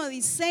mismo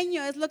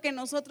diseño es lo que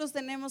nosotros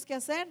tenemos que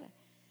hacer.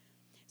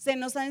 Se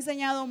nos ha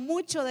enseñado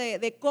mucho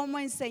de cómo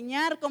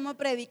enseñar, cómo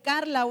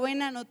predicar la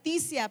buena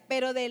noticia,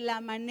 pero de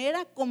la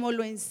manera como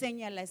lo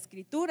enseña la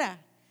Escritura.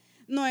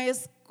 No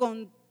es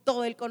con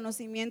todo el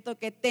conocimiento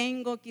que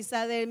tengo,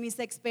 quizá de mis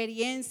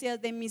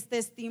experiencias, de mis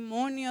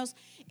testimonios,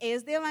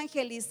 es de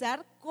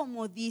evangelizar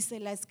como dice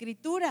la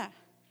Escritura,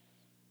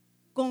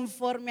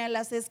 conforme a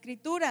las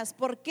Escrituras.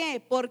 ¿Por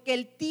qué? Porque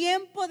el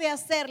tiempo de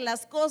hacer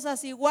las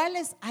cosas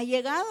iguales ha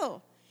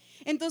llegado.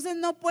 Entonces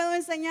no puedo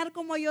enseñar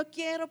como yo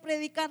quiero,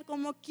 predicar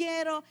como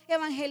quiero,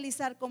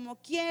 evangelizar como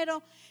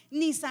quiero,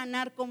 ni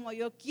sanar como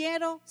yo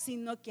quiero,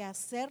 sino que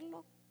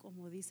hacerlo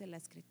como dice la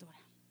Escritura.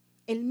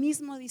 El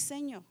mismo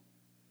diseño.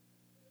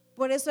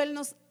 Por eso Él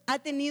nos ha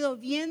tenido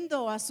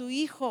viendo a su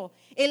Hijo,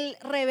 Él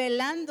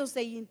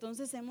revelándose, y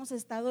entonces hemos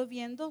estado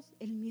viendo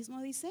el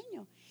mismo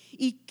diseño.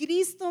 Y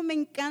Cristo, me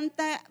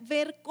encanta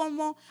ver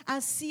cómo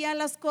hacía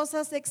las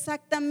cosas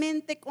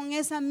exactamente con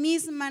esa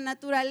misma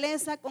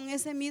naturaleza, con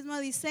ese mismo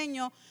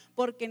diseño,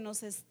 porque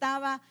nos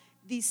estaba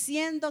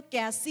diciendo que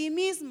así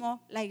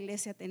mismo la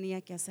iglesia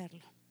tenía que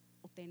hacerlo,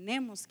 o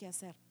tenemos que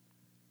hacerlo.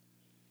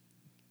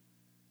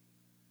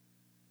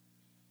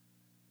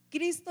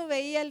 Cristo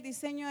veía el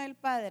diseño del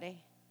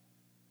Padre,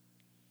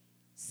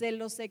 se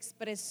los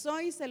expresó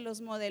y se los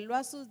modeló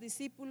a sus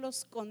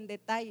discípulos con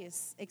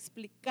detalles,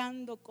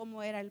 explicando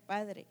cómo era el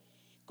Padre.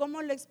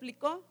 ¿Cómo lo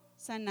explicó?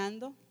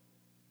 Sanando,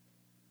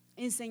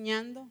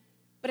 enseñando,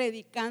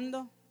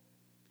 predicando,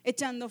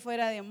 echando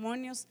fuera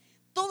demonios.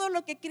 Todo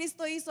lo que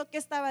Cristo hizo, ¿qué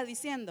estaba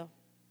diciendo?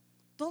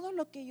 Todo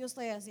lo que yo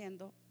estoy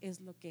haciendo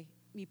es lo que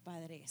mi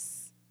Padre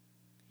es.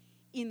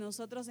 Y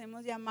nosotros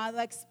hemos llamado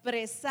a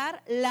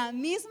expresar la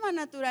misma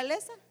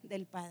naturaleza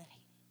del Padre.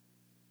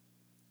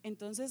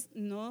 Entonces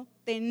no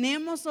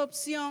tenemos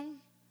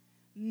opción,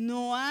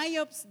 no hay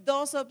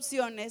dos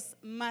opciones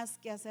más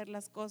que hacer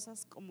las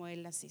cosas como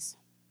Él las hizo.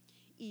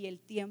 Y el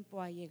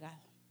tiempo ha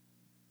llegado.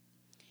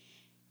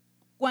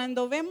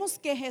 Cuando vemos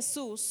que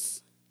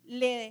Jesús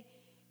le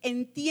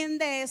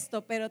entiende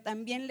esto, pero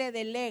también le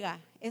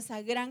delega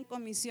esa gran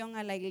comisión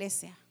a la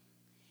iglesia.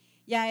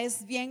 Ya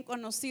es bien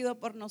conocido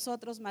por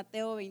nosotros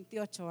Mateo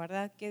 28,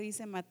 ¿verdad? ¿Qué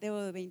dice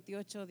Mateo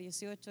 28,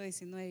 18,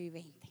 19 y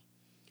 20?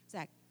 O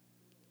sea,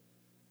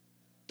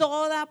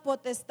 toda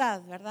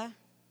potestad, ¿verdad?,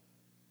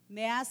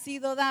 me ha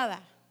sido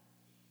dada.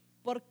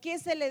 ¿Por qué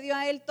se le dio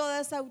a Él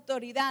toda esa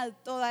autoridad,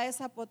 toda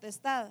esa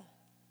potestad?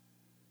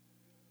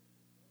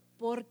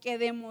 Porque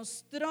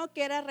demostró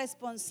que era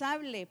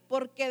responsable,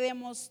 porque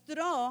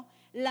demostró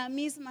la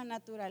misma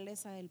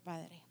naturaleza del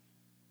Padre.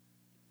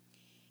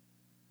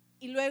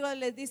 Y luego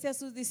les dice a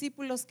sus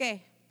discípulos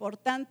que, por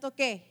tanto,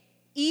 que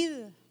id,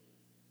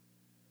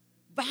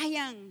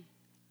 vayan,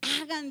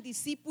 hagan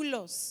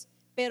discípulos.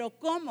 ¿Pero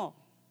cómo?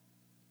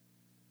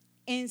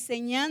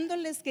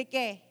 Enseñándoles que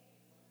 ¿qué?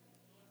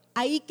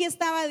 Ahí que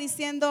estaba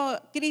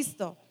diciendo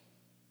Cristo,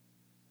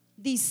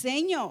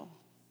 diseño.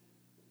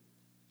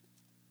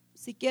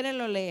 Si quiere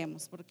lo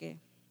leemos, porque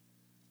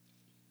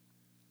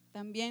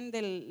también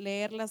de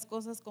leer las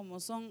cosas como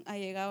son ha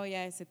llegado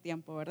ya ese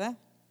tiempo, ¿verdad?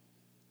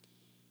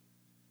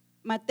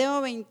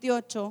 Mateo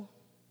 28,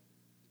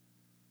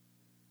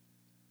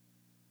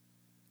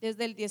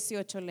 desde el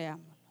 18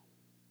 leámoslo.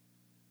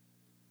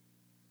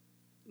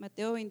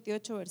 Mateo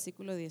 28,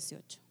 versículo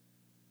 18.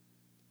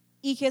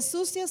 Y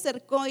Jesús se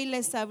acercó y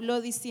les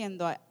habló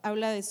diciendo,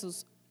 habla de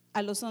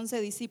a los 11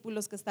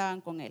 discípulos que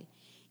estaban con él.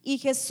 Y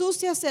Jesús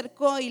se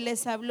acercó y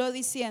les habló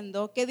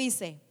diciendo, ¿qué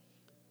dice?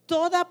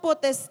 Toda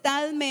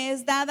potestad me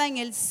es dada en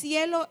el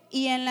cielo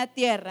y en la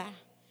tierra.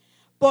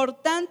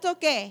 Por tanto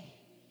que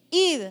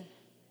id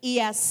y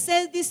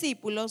haced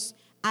discípulos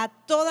a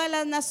todas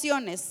las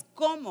naciones.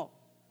 ¿Cómo?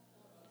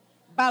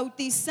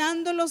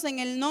 Bautizándolos en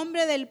el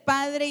nombre del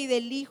Padre y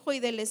del Hijo y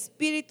del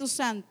Espíritu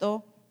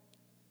Santo.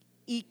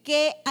 ¿Y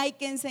qué hay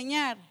que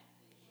enseñar?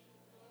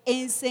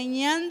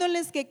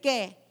 Enseñándoles que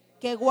 ¿qué?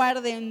 Que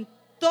guarden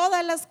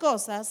todas las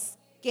cosas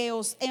que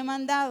os he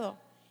mandado.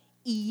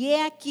 Y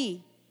he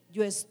aquí,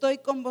 yo estoy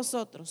con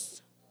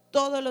vosotros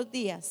todos los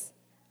días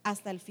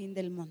hasta el fin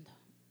del mundo.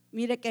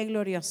 Mire qué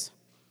glorioso.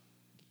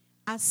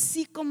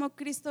 Así como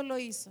Cristo lo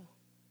hizo,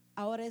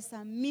 ahora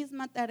esa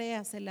misma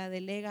tarea se la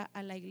delega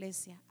a la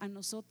iglesia, a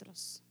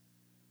nosotros.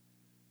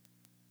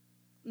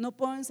 No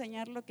puedo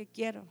enseñar lo que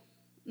quiero.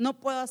 No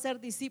puedo hacer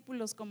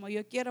discípulos como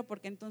yo quiero,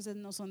 porque entonces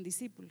no son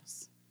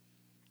discípulos.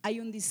 Hay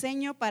un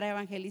diseño para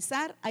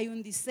evangelizar, hay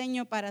un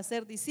diseño para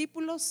hacer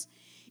discípulos,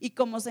 y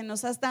como se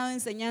nos ha estado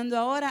enseñando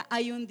ahora,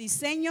 hay un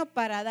diseño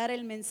para dar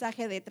el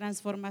mensaje de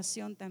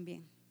transformación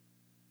también.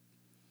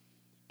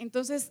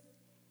 Entonces,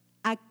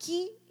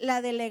 aquí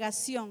la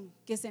delegación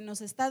que se nos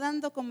está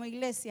dando como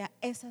iglesia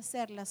es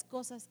hacer las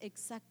cosas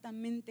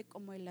exactamente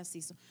como Él las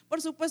hizo.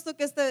 Por supuesto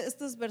que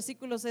estos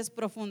versículos es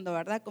profundo,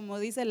 ¿verdad? Como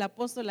dice el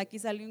apóstol, aquí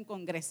salió un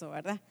congreso,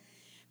 ¿verdad?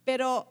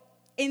 Pero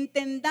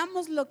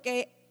entendamos lo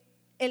que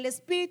el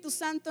Espíritu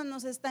Santo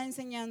nos está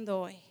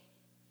enseñando hoy.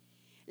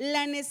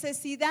 La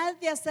necesidad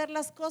de hacer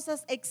las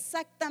cosas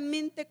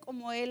exactamente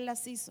como Él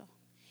las hizo.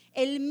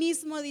 El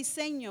mismo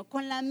diseño,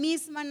 con la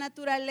misma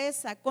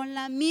naturaleza, con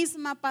la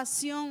misma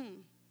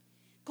pasión,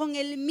 con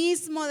el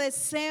mismo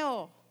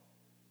deseo.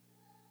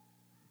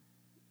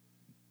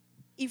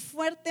 Y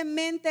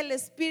fuertemente el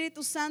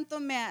Espíritu Santo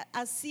me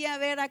hacía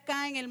ver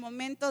acá en el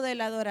momento de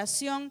la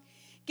adoración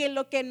que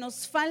lo que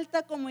nos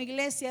falta como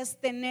iglesia es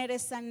tener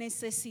esa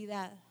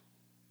necesidad.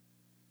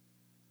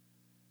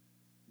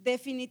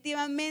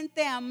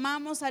 Definitivamente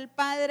amamos al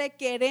Padre,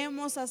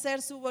 queremos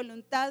hacer su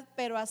voluntad,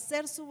 pero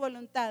hacer su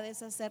voluntad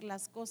es hacer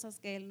las cosas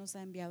que Él nos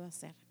ha enviado a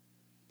hacer.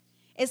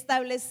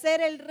 Establecer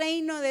el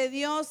reino de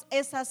Dios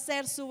es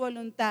hacer su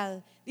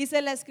voluntad.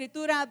 Dice la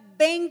Escritura,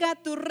 venga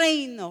tu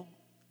reino,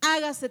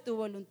 hágase tu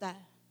voluntad.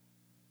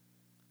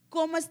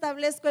 ¿Cómo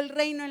establezco el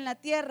reino en la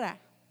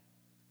tierra?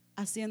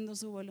 Haciendo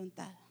su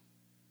voluntad.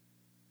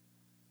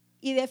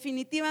 Y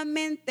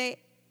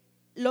definitivamente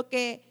lo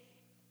que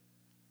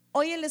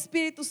hoy el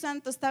Espíritu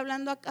Santo está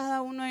hablando a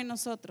cada uno de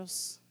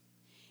nosotros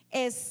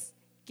es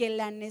que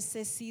la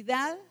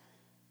necesidad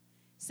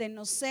se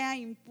nos sea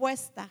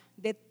impuesta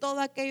de todo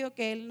aquello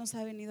que Él nos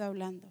ha venido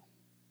hablando.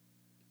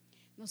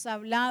 Nos ha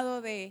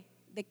hablado ¿de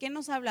qué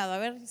nos ha hablado? A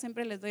ver,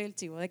 siempre les doy el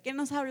chivo. ¿De qué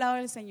nos ha hablado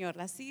el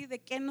Señor? Así, ¿de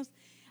qué nos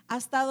ha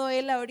estado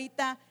Él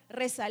ahorita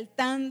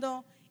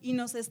resaltando y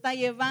nos está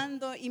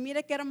llevando? Y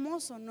mire qué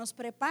hermoso, nos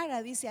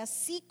prepara. Dice,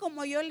 así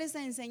como yo les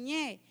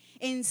enseñé,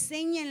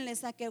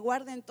 enséñenles a que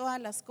guarden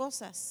todas las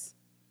cosas.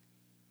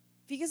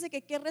 Fíjese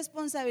que qué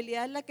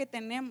responsabilidad es la que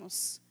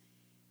tenemos.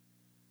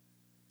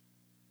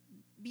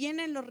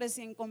 Vienen los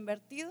recién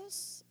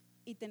convertidos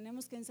y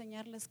tenemos que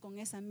enseñarles con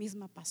esa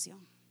misma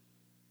pasión.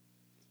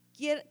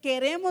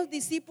 Queremos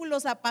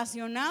discípulos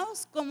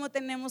apasionados, ¿cómo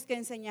tenemos que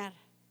enseñar?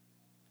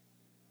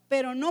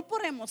 Pero no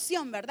por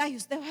emoción, ¿verdad? Y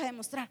usted va a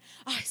demostrar,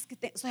 es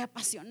que soy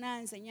apasionada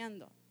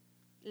enseñando.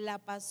 La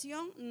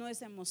pasión no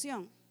es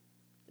emoción.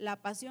 La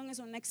pasión es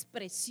una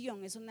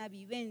expresión, es una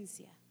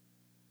vivencia.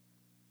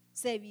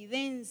 Se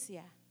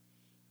evidencia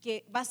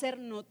que va a ser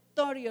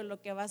notorio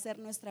lo que va a ser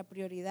nuestra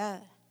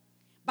prioridad.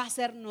 Va a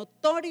ser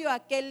notorio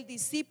aquel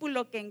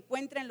discípulo que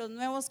encuentra en los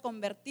nuevos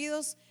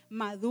convertidos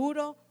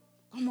maduro,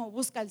 cómo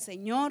busca al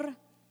Señor,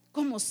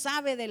 cómo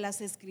sabe de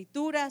las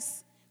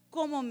Escrituras,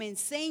 cómo me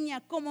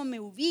enseña, cómo me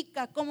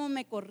ubica, cómo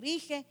me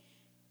corrige.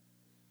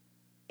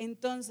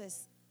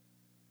 Entonces,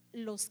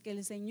 los que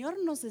el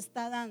Señor nos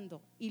está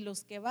dando y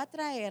los que va a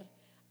traer,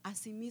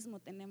 asimismo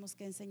tenemos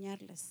que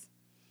enseñarles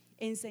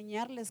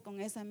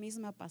con esa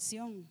misma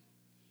pasión,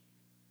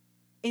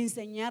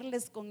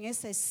 enseñarles con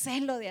ese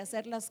celo de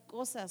hacer las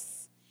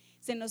cosas.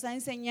 Se nos ha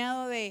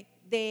enseñado de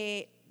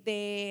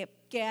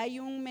que hay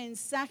un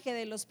mensaje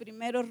de los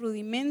primeros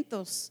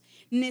rudimentos.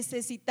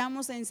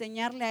 Necesitamos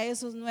enseñarle a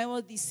esos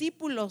nuevos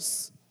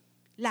discípulos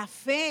la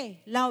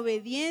fe, la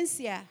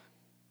obediencia.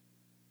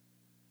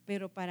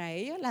 pero para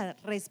ello la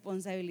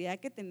responsabilidad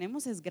que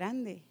tenemos es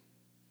grande.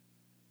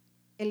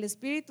 El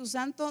Espíritu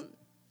Santo,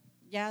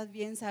 ya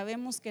bien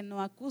sabemos que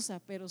no acusa,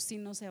 pero sí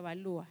nos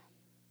evalúa.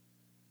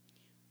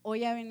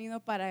 Hoy ha venido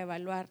para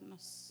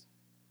evaluarnos.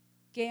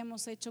 ¿Qué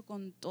hemos hecho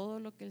con todo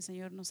lo que el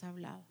Señor nos ha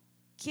hablado?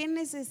 ¿Qué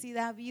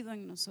necesidad ha habido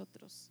en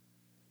nosotros?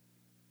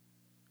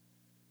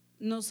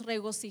 Nos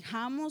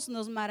regocijamos,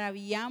 nos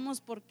maravillamos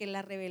porque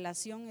la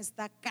revelación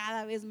está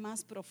cada vez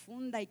más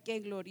profunda, y qué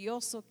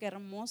glorioso, qué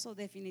hermoso.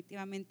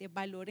 Definitivamente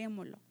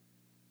valorémoslo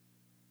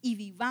y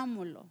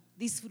vivámoslo,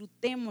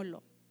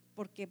 disfrutémoslo,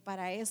 porque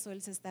para eso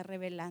Él se está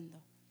revelando.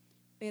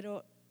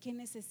 Pero ¿qué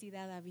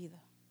necesidad ha habido?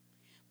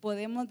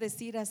 Podemos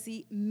decir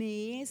así: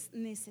 me es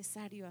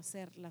necesario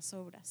hacer las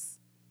obras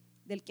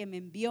del que me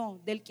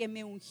envió, del que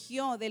me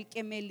ungió, del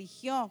que me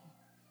eligió.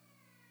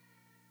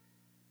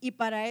 Y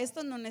para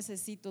esto no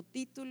necesito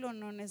título,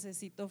 no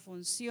necesito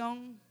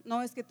función.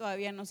 No es que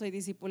todavía no soy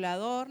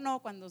discipulador,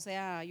 no, cuando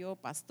sea yo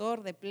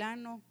pastor de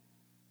plano.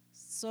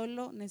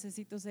 Solo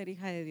necesito ser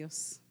hija de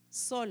Dios,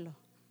 solo,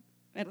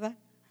 ¿verdad?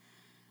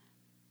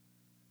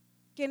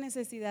 ¿Qué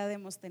necesidad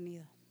hemos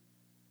tenido?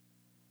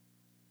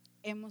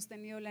 ¿Hemos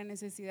tenido la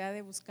necesidad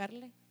de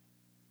buscarle?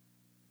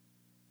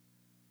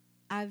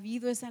 ¿Ha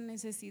habido esa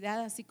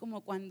necesidad, así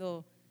como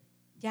cuando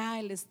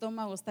ya el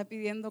estómago está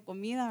pidiendo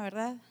comida,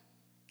 verdad?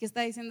 ¿Qué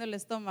está diciendo el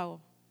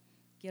estómago?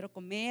 Quiero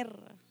comer,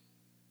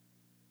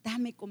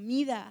 dame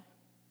comida.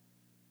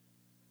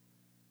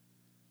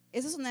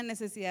 Esa es una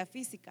necesidad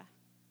física.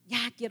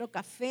 Ya quiero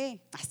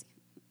café. Así.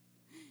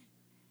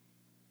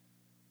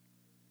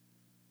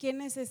 ¿Qué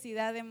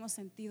necesidad hemos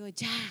sentido?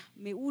 Ya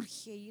me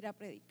urge ir a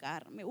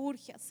predicar, me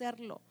urge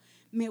hacerlo,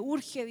 me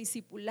urge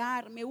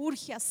discipular, me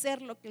urge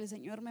hacer lo que el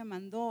Señor me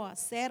mandó a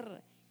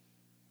hacer.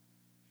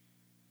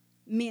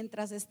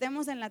 Mientras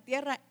estemos en la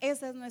tierra,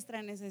 esa es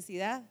nuestra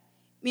necesidad.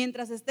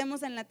 Mientras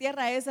estemos en la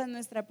tierra, esa es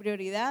nuestra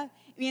prioridad.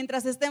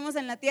 Mientras estemos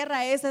en la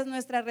tierra, esa es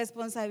nuestra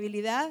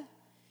responsabilidad.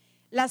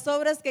 Las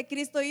obras que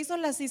Cristo hizo,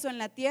 las hizo en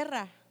la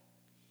tierra.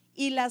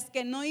 Y las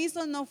que no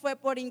hizo no fue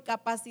por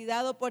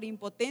incapacidad o por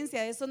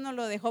impotencia. Eso nos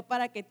lo dejó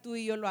para que tú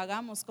y yo lo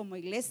hagamos como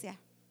iglesia.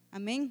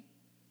 Amén.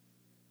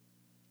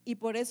 Y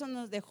por eso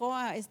nos dejó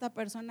a esta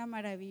persona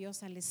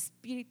maravillosa, el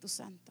Espíritu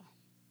Santo.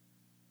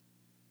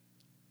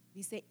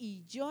 Dice: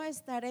 y yo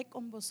estaré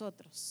con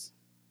vosotros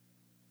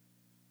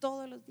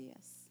todos los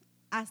días.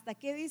 ¿Hasta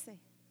qué dice?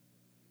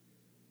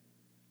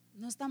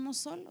 No estamos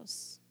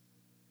solos.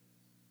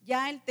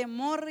 Ya el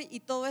temor y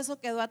todo eso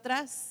quedó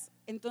atrás.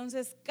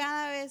 Entonces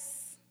cada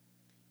vez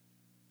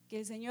que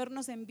el Señor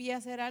nos envía a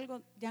hacer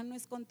algo, ya no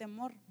es con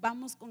temor,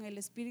 vamos con el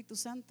Espíritu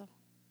Santo.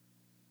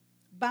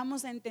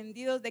 Vamos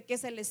entendidos de que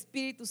es el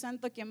Espíritu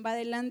Santo quien va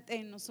delante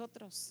de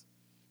nosotros,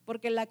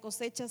 porque la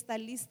cosecha está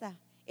lista.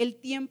 El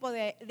tiempo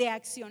de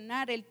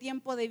accionar, el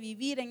tiempo de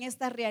vivir en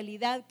esta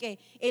realidad que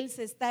Él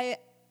se está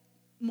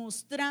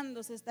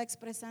mostrando, se está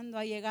expresando,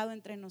 ha llegado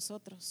entre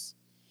nosotros.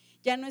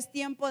 Ya no es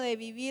tiempo de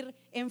vivir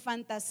en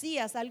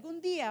fantasías.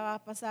 Algún día va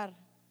a pasar,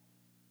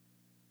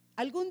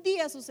 algún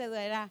día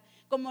sucederá,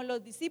 como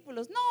los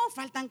discípulos. No,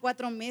 faltan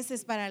 4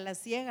 meses para la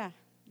siega.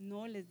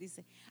 No, les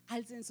dice: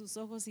 alcen sus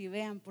ojos y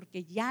vean,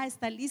 porque ya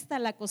está lista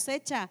la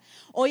cosecha.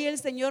 Hoy el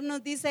Señor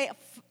nos dice: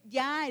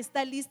 ya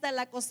está lista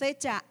la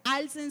cosecha,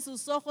 alcen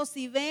sus ojos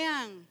y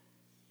vean.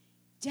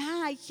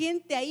 Ya hay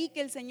gente ahí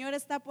que el Señor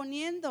está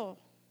poniendo.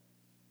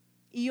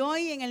 Y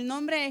hoy, en el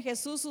nombre de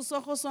Jesús, sus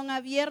ojos son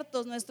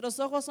abiertos, nuestros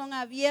ojos son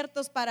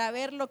abiertos para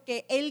ver lo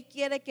que Él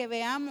quiere que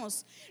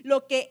veamos,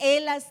 lo que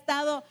Él ha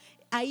estado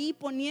ahí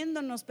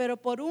poniéndonos, pero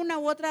por una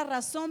u otra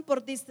razón,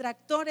 por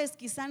distractores,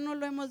 quizá no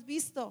lo hemos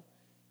visto.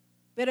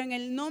 Pero en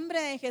el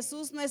nombre de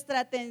Jesús, nuestra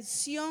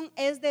atención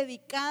es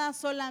dedicada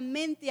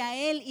solamente a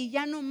Él, y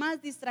ya no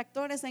más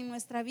distractores en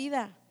nuestra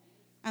vida.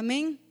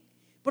 Amén.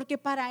 Porque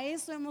para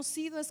eso hemos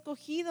sido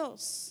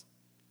escogidos.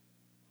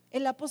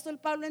 El apóstol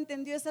Pablo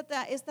entendió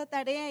esta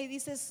tarea y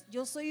dice: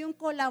 yo soy un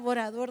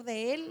colaborador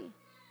de Él.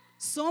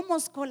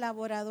 Somos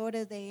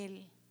colaboradores de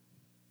Él.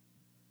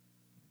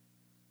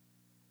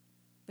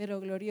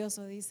 Pero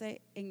glorioso,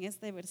 dice en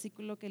este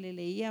versículo que le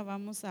leía.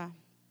 Vamos a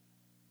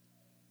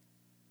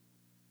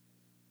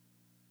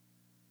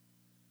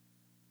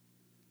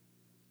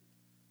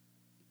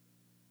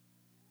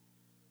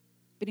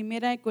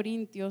Primera de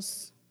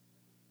Corintios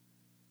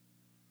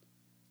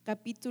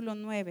capítulo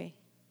 9,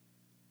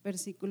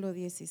 versículo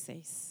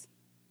 16.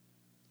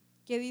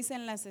 ¿Qué dice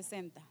en la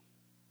 60?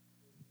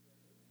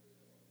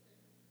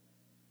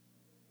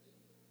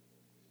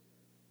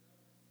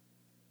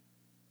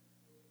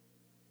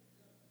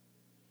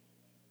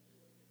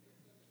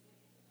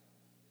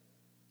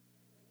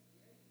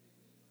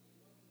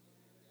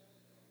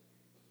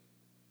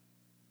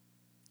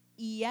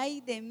 Y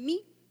ay de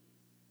mí.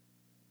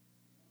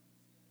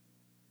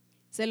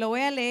 Se lo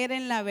voy a leer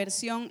en la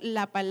versión,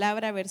 la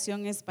palabra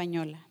versión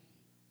española.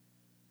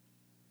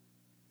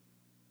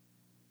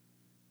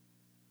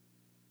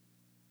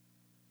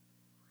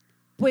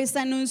 Pues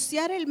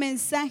anunciar el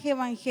mensaje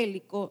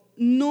evangélico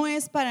no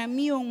es para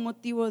mí un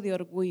motivo de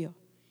orgullo.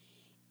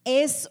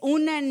 Es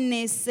una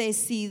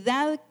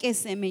necesidad que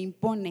se me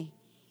impone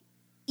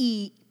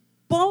y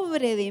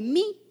pobre de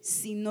mí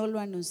si no lo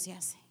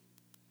anunciase.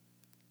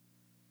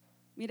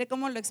 Mire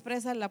cómo lo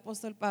expresa el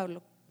apóstol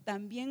Pablo,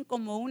 también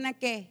como una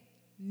 ¿qué?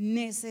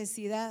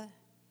 Necesidad.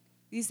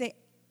 Dice,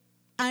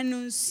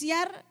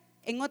 anunciar,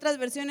 en otras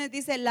versiones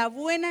dice la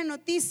buena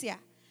noticia,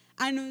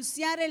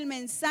 anunciar el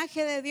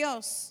mensaje de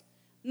Dios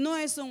no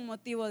es un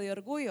motivo de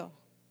orgullo,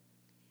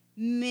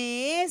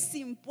 me es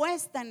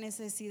impuesta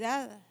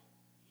necesidad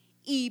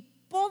y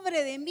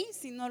pobre de mí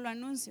si no lo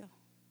anuncio.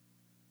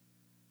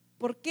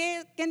 ¿Por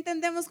qué? ¿Qué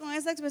entendemos con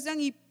esa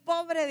expresión? Y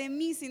pobre de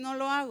mí si no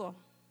lo hago.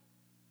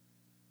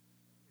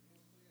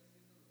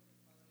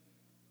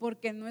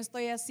 Porque no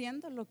estoy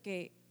haciendo lo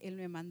que Él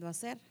me mandó a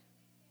hacer.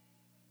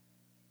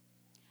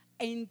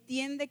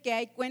 Entiende que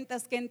hay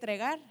cuentas que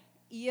entregar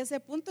y ese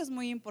punto es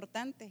muy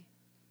importante.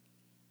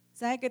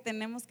 Sabe que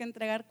tenemos que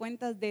entregar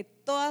cuentas de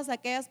todas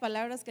aquellas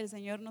palabras que el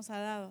Señor nos ha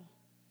dado.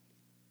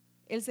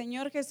 El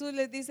Señor Jesús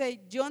les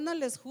dice, yo no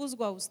les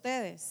juzgo a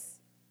ustedes,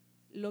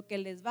 lo que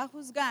les va a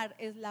juzgar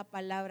es la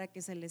palabra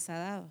que se les ha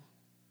dado.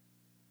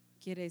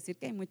 Quiere decir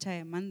que hay mucha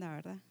demanda,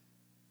 ¿verdad?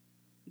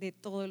 De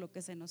todo lo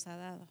que se nos ha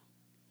dado.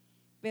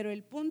 Pero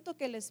el punto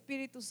que el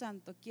Espíritu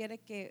Santo quiere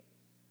que,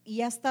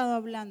 y ha estado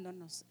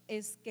hablándonos,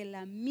 es que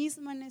la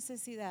misma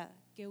necesidad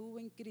que hubo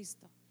en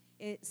Cristo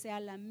sea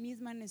la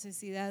misma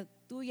necesidad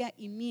tuya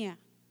y mía,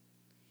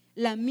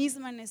 la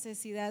misma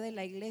necesidad de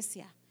la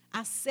iglesia,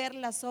 hacer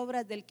las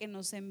obras del que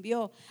nos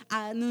envió,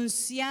 a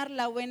anunciar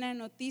la buena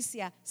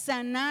noticia,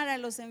 sanar a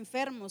los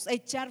enfermos,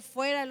 echar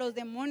fuera a los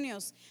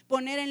demonios,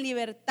 poner en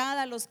libertad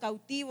a los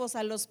cautivos,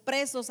 a los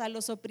presos, a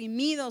los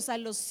oprimidos, a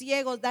los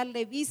ciegos,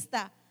 darle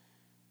vista,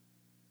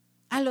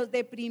 a los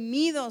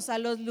deprimidos, a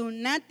los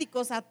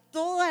lunáticos, a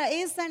toda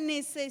esa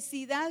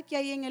necesidad que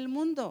hay en el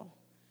mundo.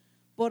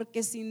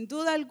 Porque sin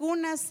duda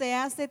alguna se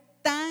hace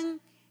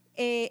tan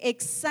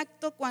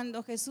exacto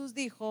cuando Jesús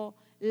dijo,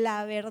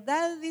 la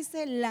verdad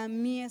dice, la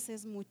mies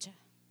es mucha,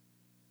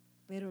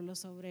 pero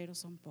los obreros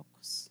son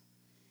pocos.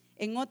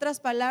 En otras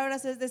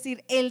palabras, es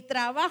decir, el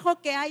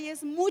trabajo que hay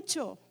es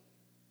mucho,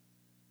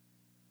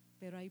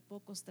 pero hay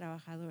pocos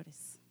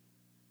trabajadores.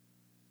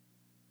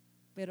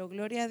 Pero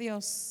gloria a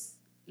Dios,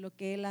 lo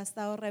que Él ha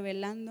estado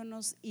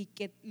revelándonos y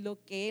que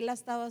lo que Él ha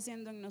estado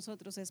haciendo en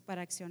nosotros es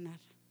para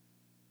accionar.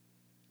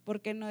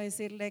 ¿Por qué no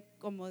decirle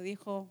como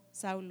dijo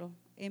Saulo,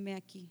 heme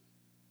aquí?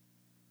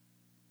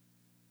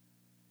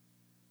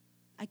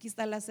 Aquí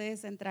está la sede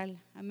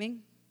central,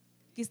 amén.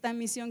 Aquí está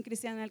Misión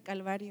Cristiana del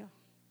Calvario.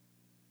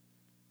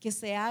 Que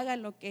se haga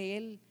lo que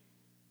Él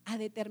ha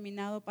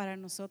determinado para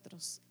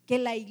nosotros. Que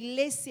la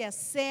iglesia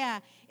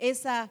sea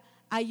esa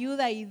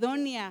ayuda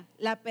idónea,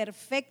 la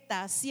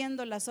perfecta,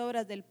 haciendo las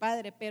obras del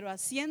Padre, pero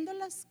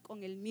haciéndolas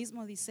con el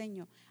mismo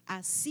diseño.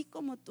 Así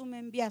como tú me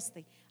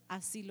enviaste,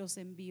 así los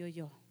envío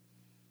yo.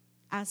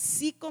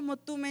 Así como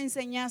tú me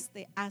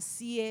enseñaste,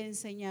 así he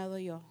enseñado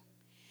yo.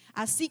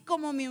 Así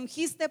como me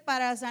ungiste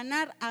para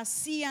sanar,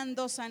 así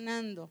ando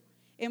sanando.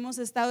 Hemos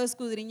estado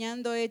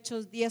escudriñando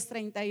Hechos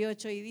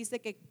 10:38 y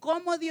dice que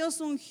como Dios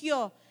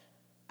ungió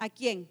 ¿a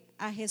quién?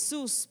 A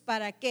Jesús.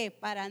 ¿Para qué?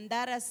 Para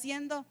andar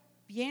haciendo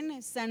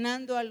bienes,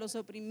 sanando a los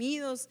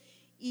oprimidos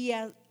y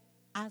a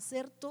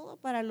hacer todo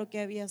para lo que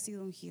había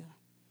sido ungido.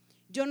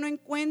 Yo no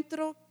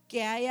encuentro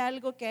que haya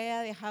algo que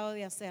haya dejado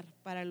de hacer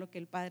para lo que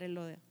el Padre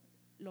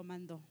lo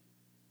mandó.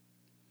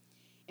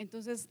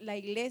 Entonces la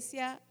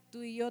iglesia,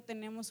 tú y yo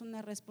tenemos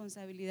una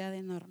responsabilidad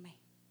enorme.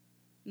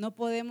 No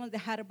podemos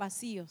dejar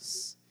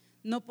vacíos,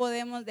 no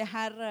podemos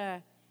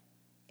dejar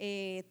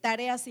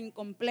tareas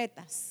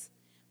incompletas.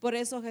 Por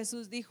eso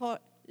Jesús dijo,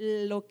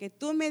 lo que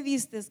tú me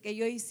diste que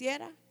yo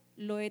hiciera,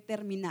 lo he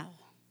terminado.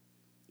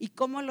 ¿Y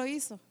cómo lo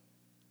hizo?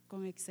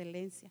 Con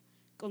excelencia,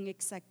 con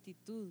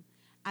exactitud,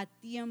 a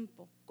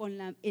tiempo, con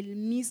el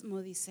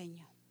mismo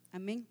diseño.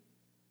 Amén.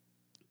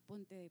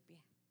 Ponte de pie.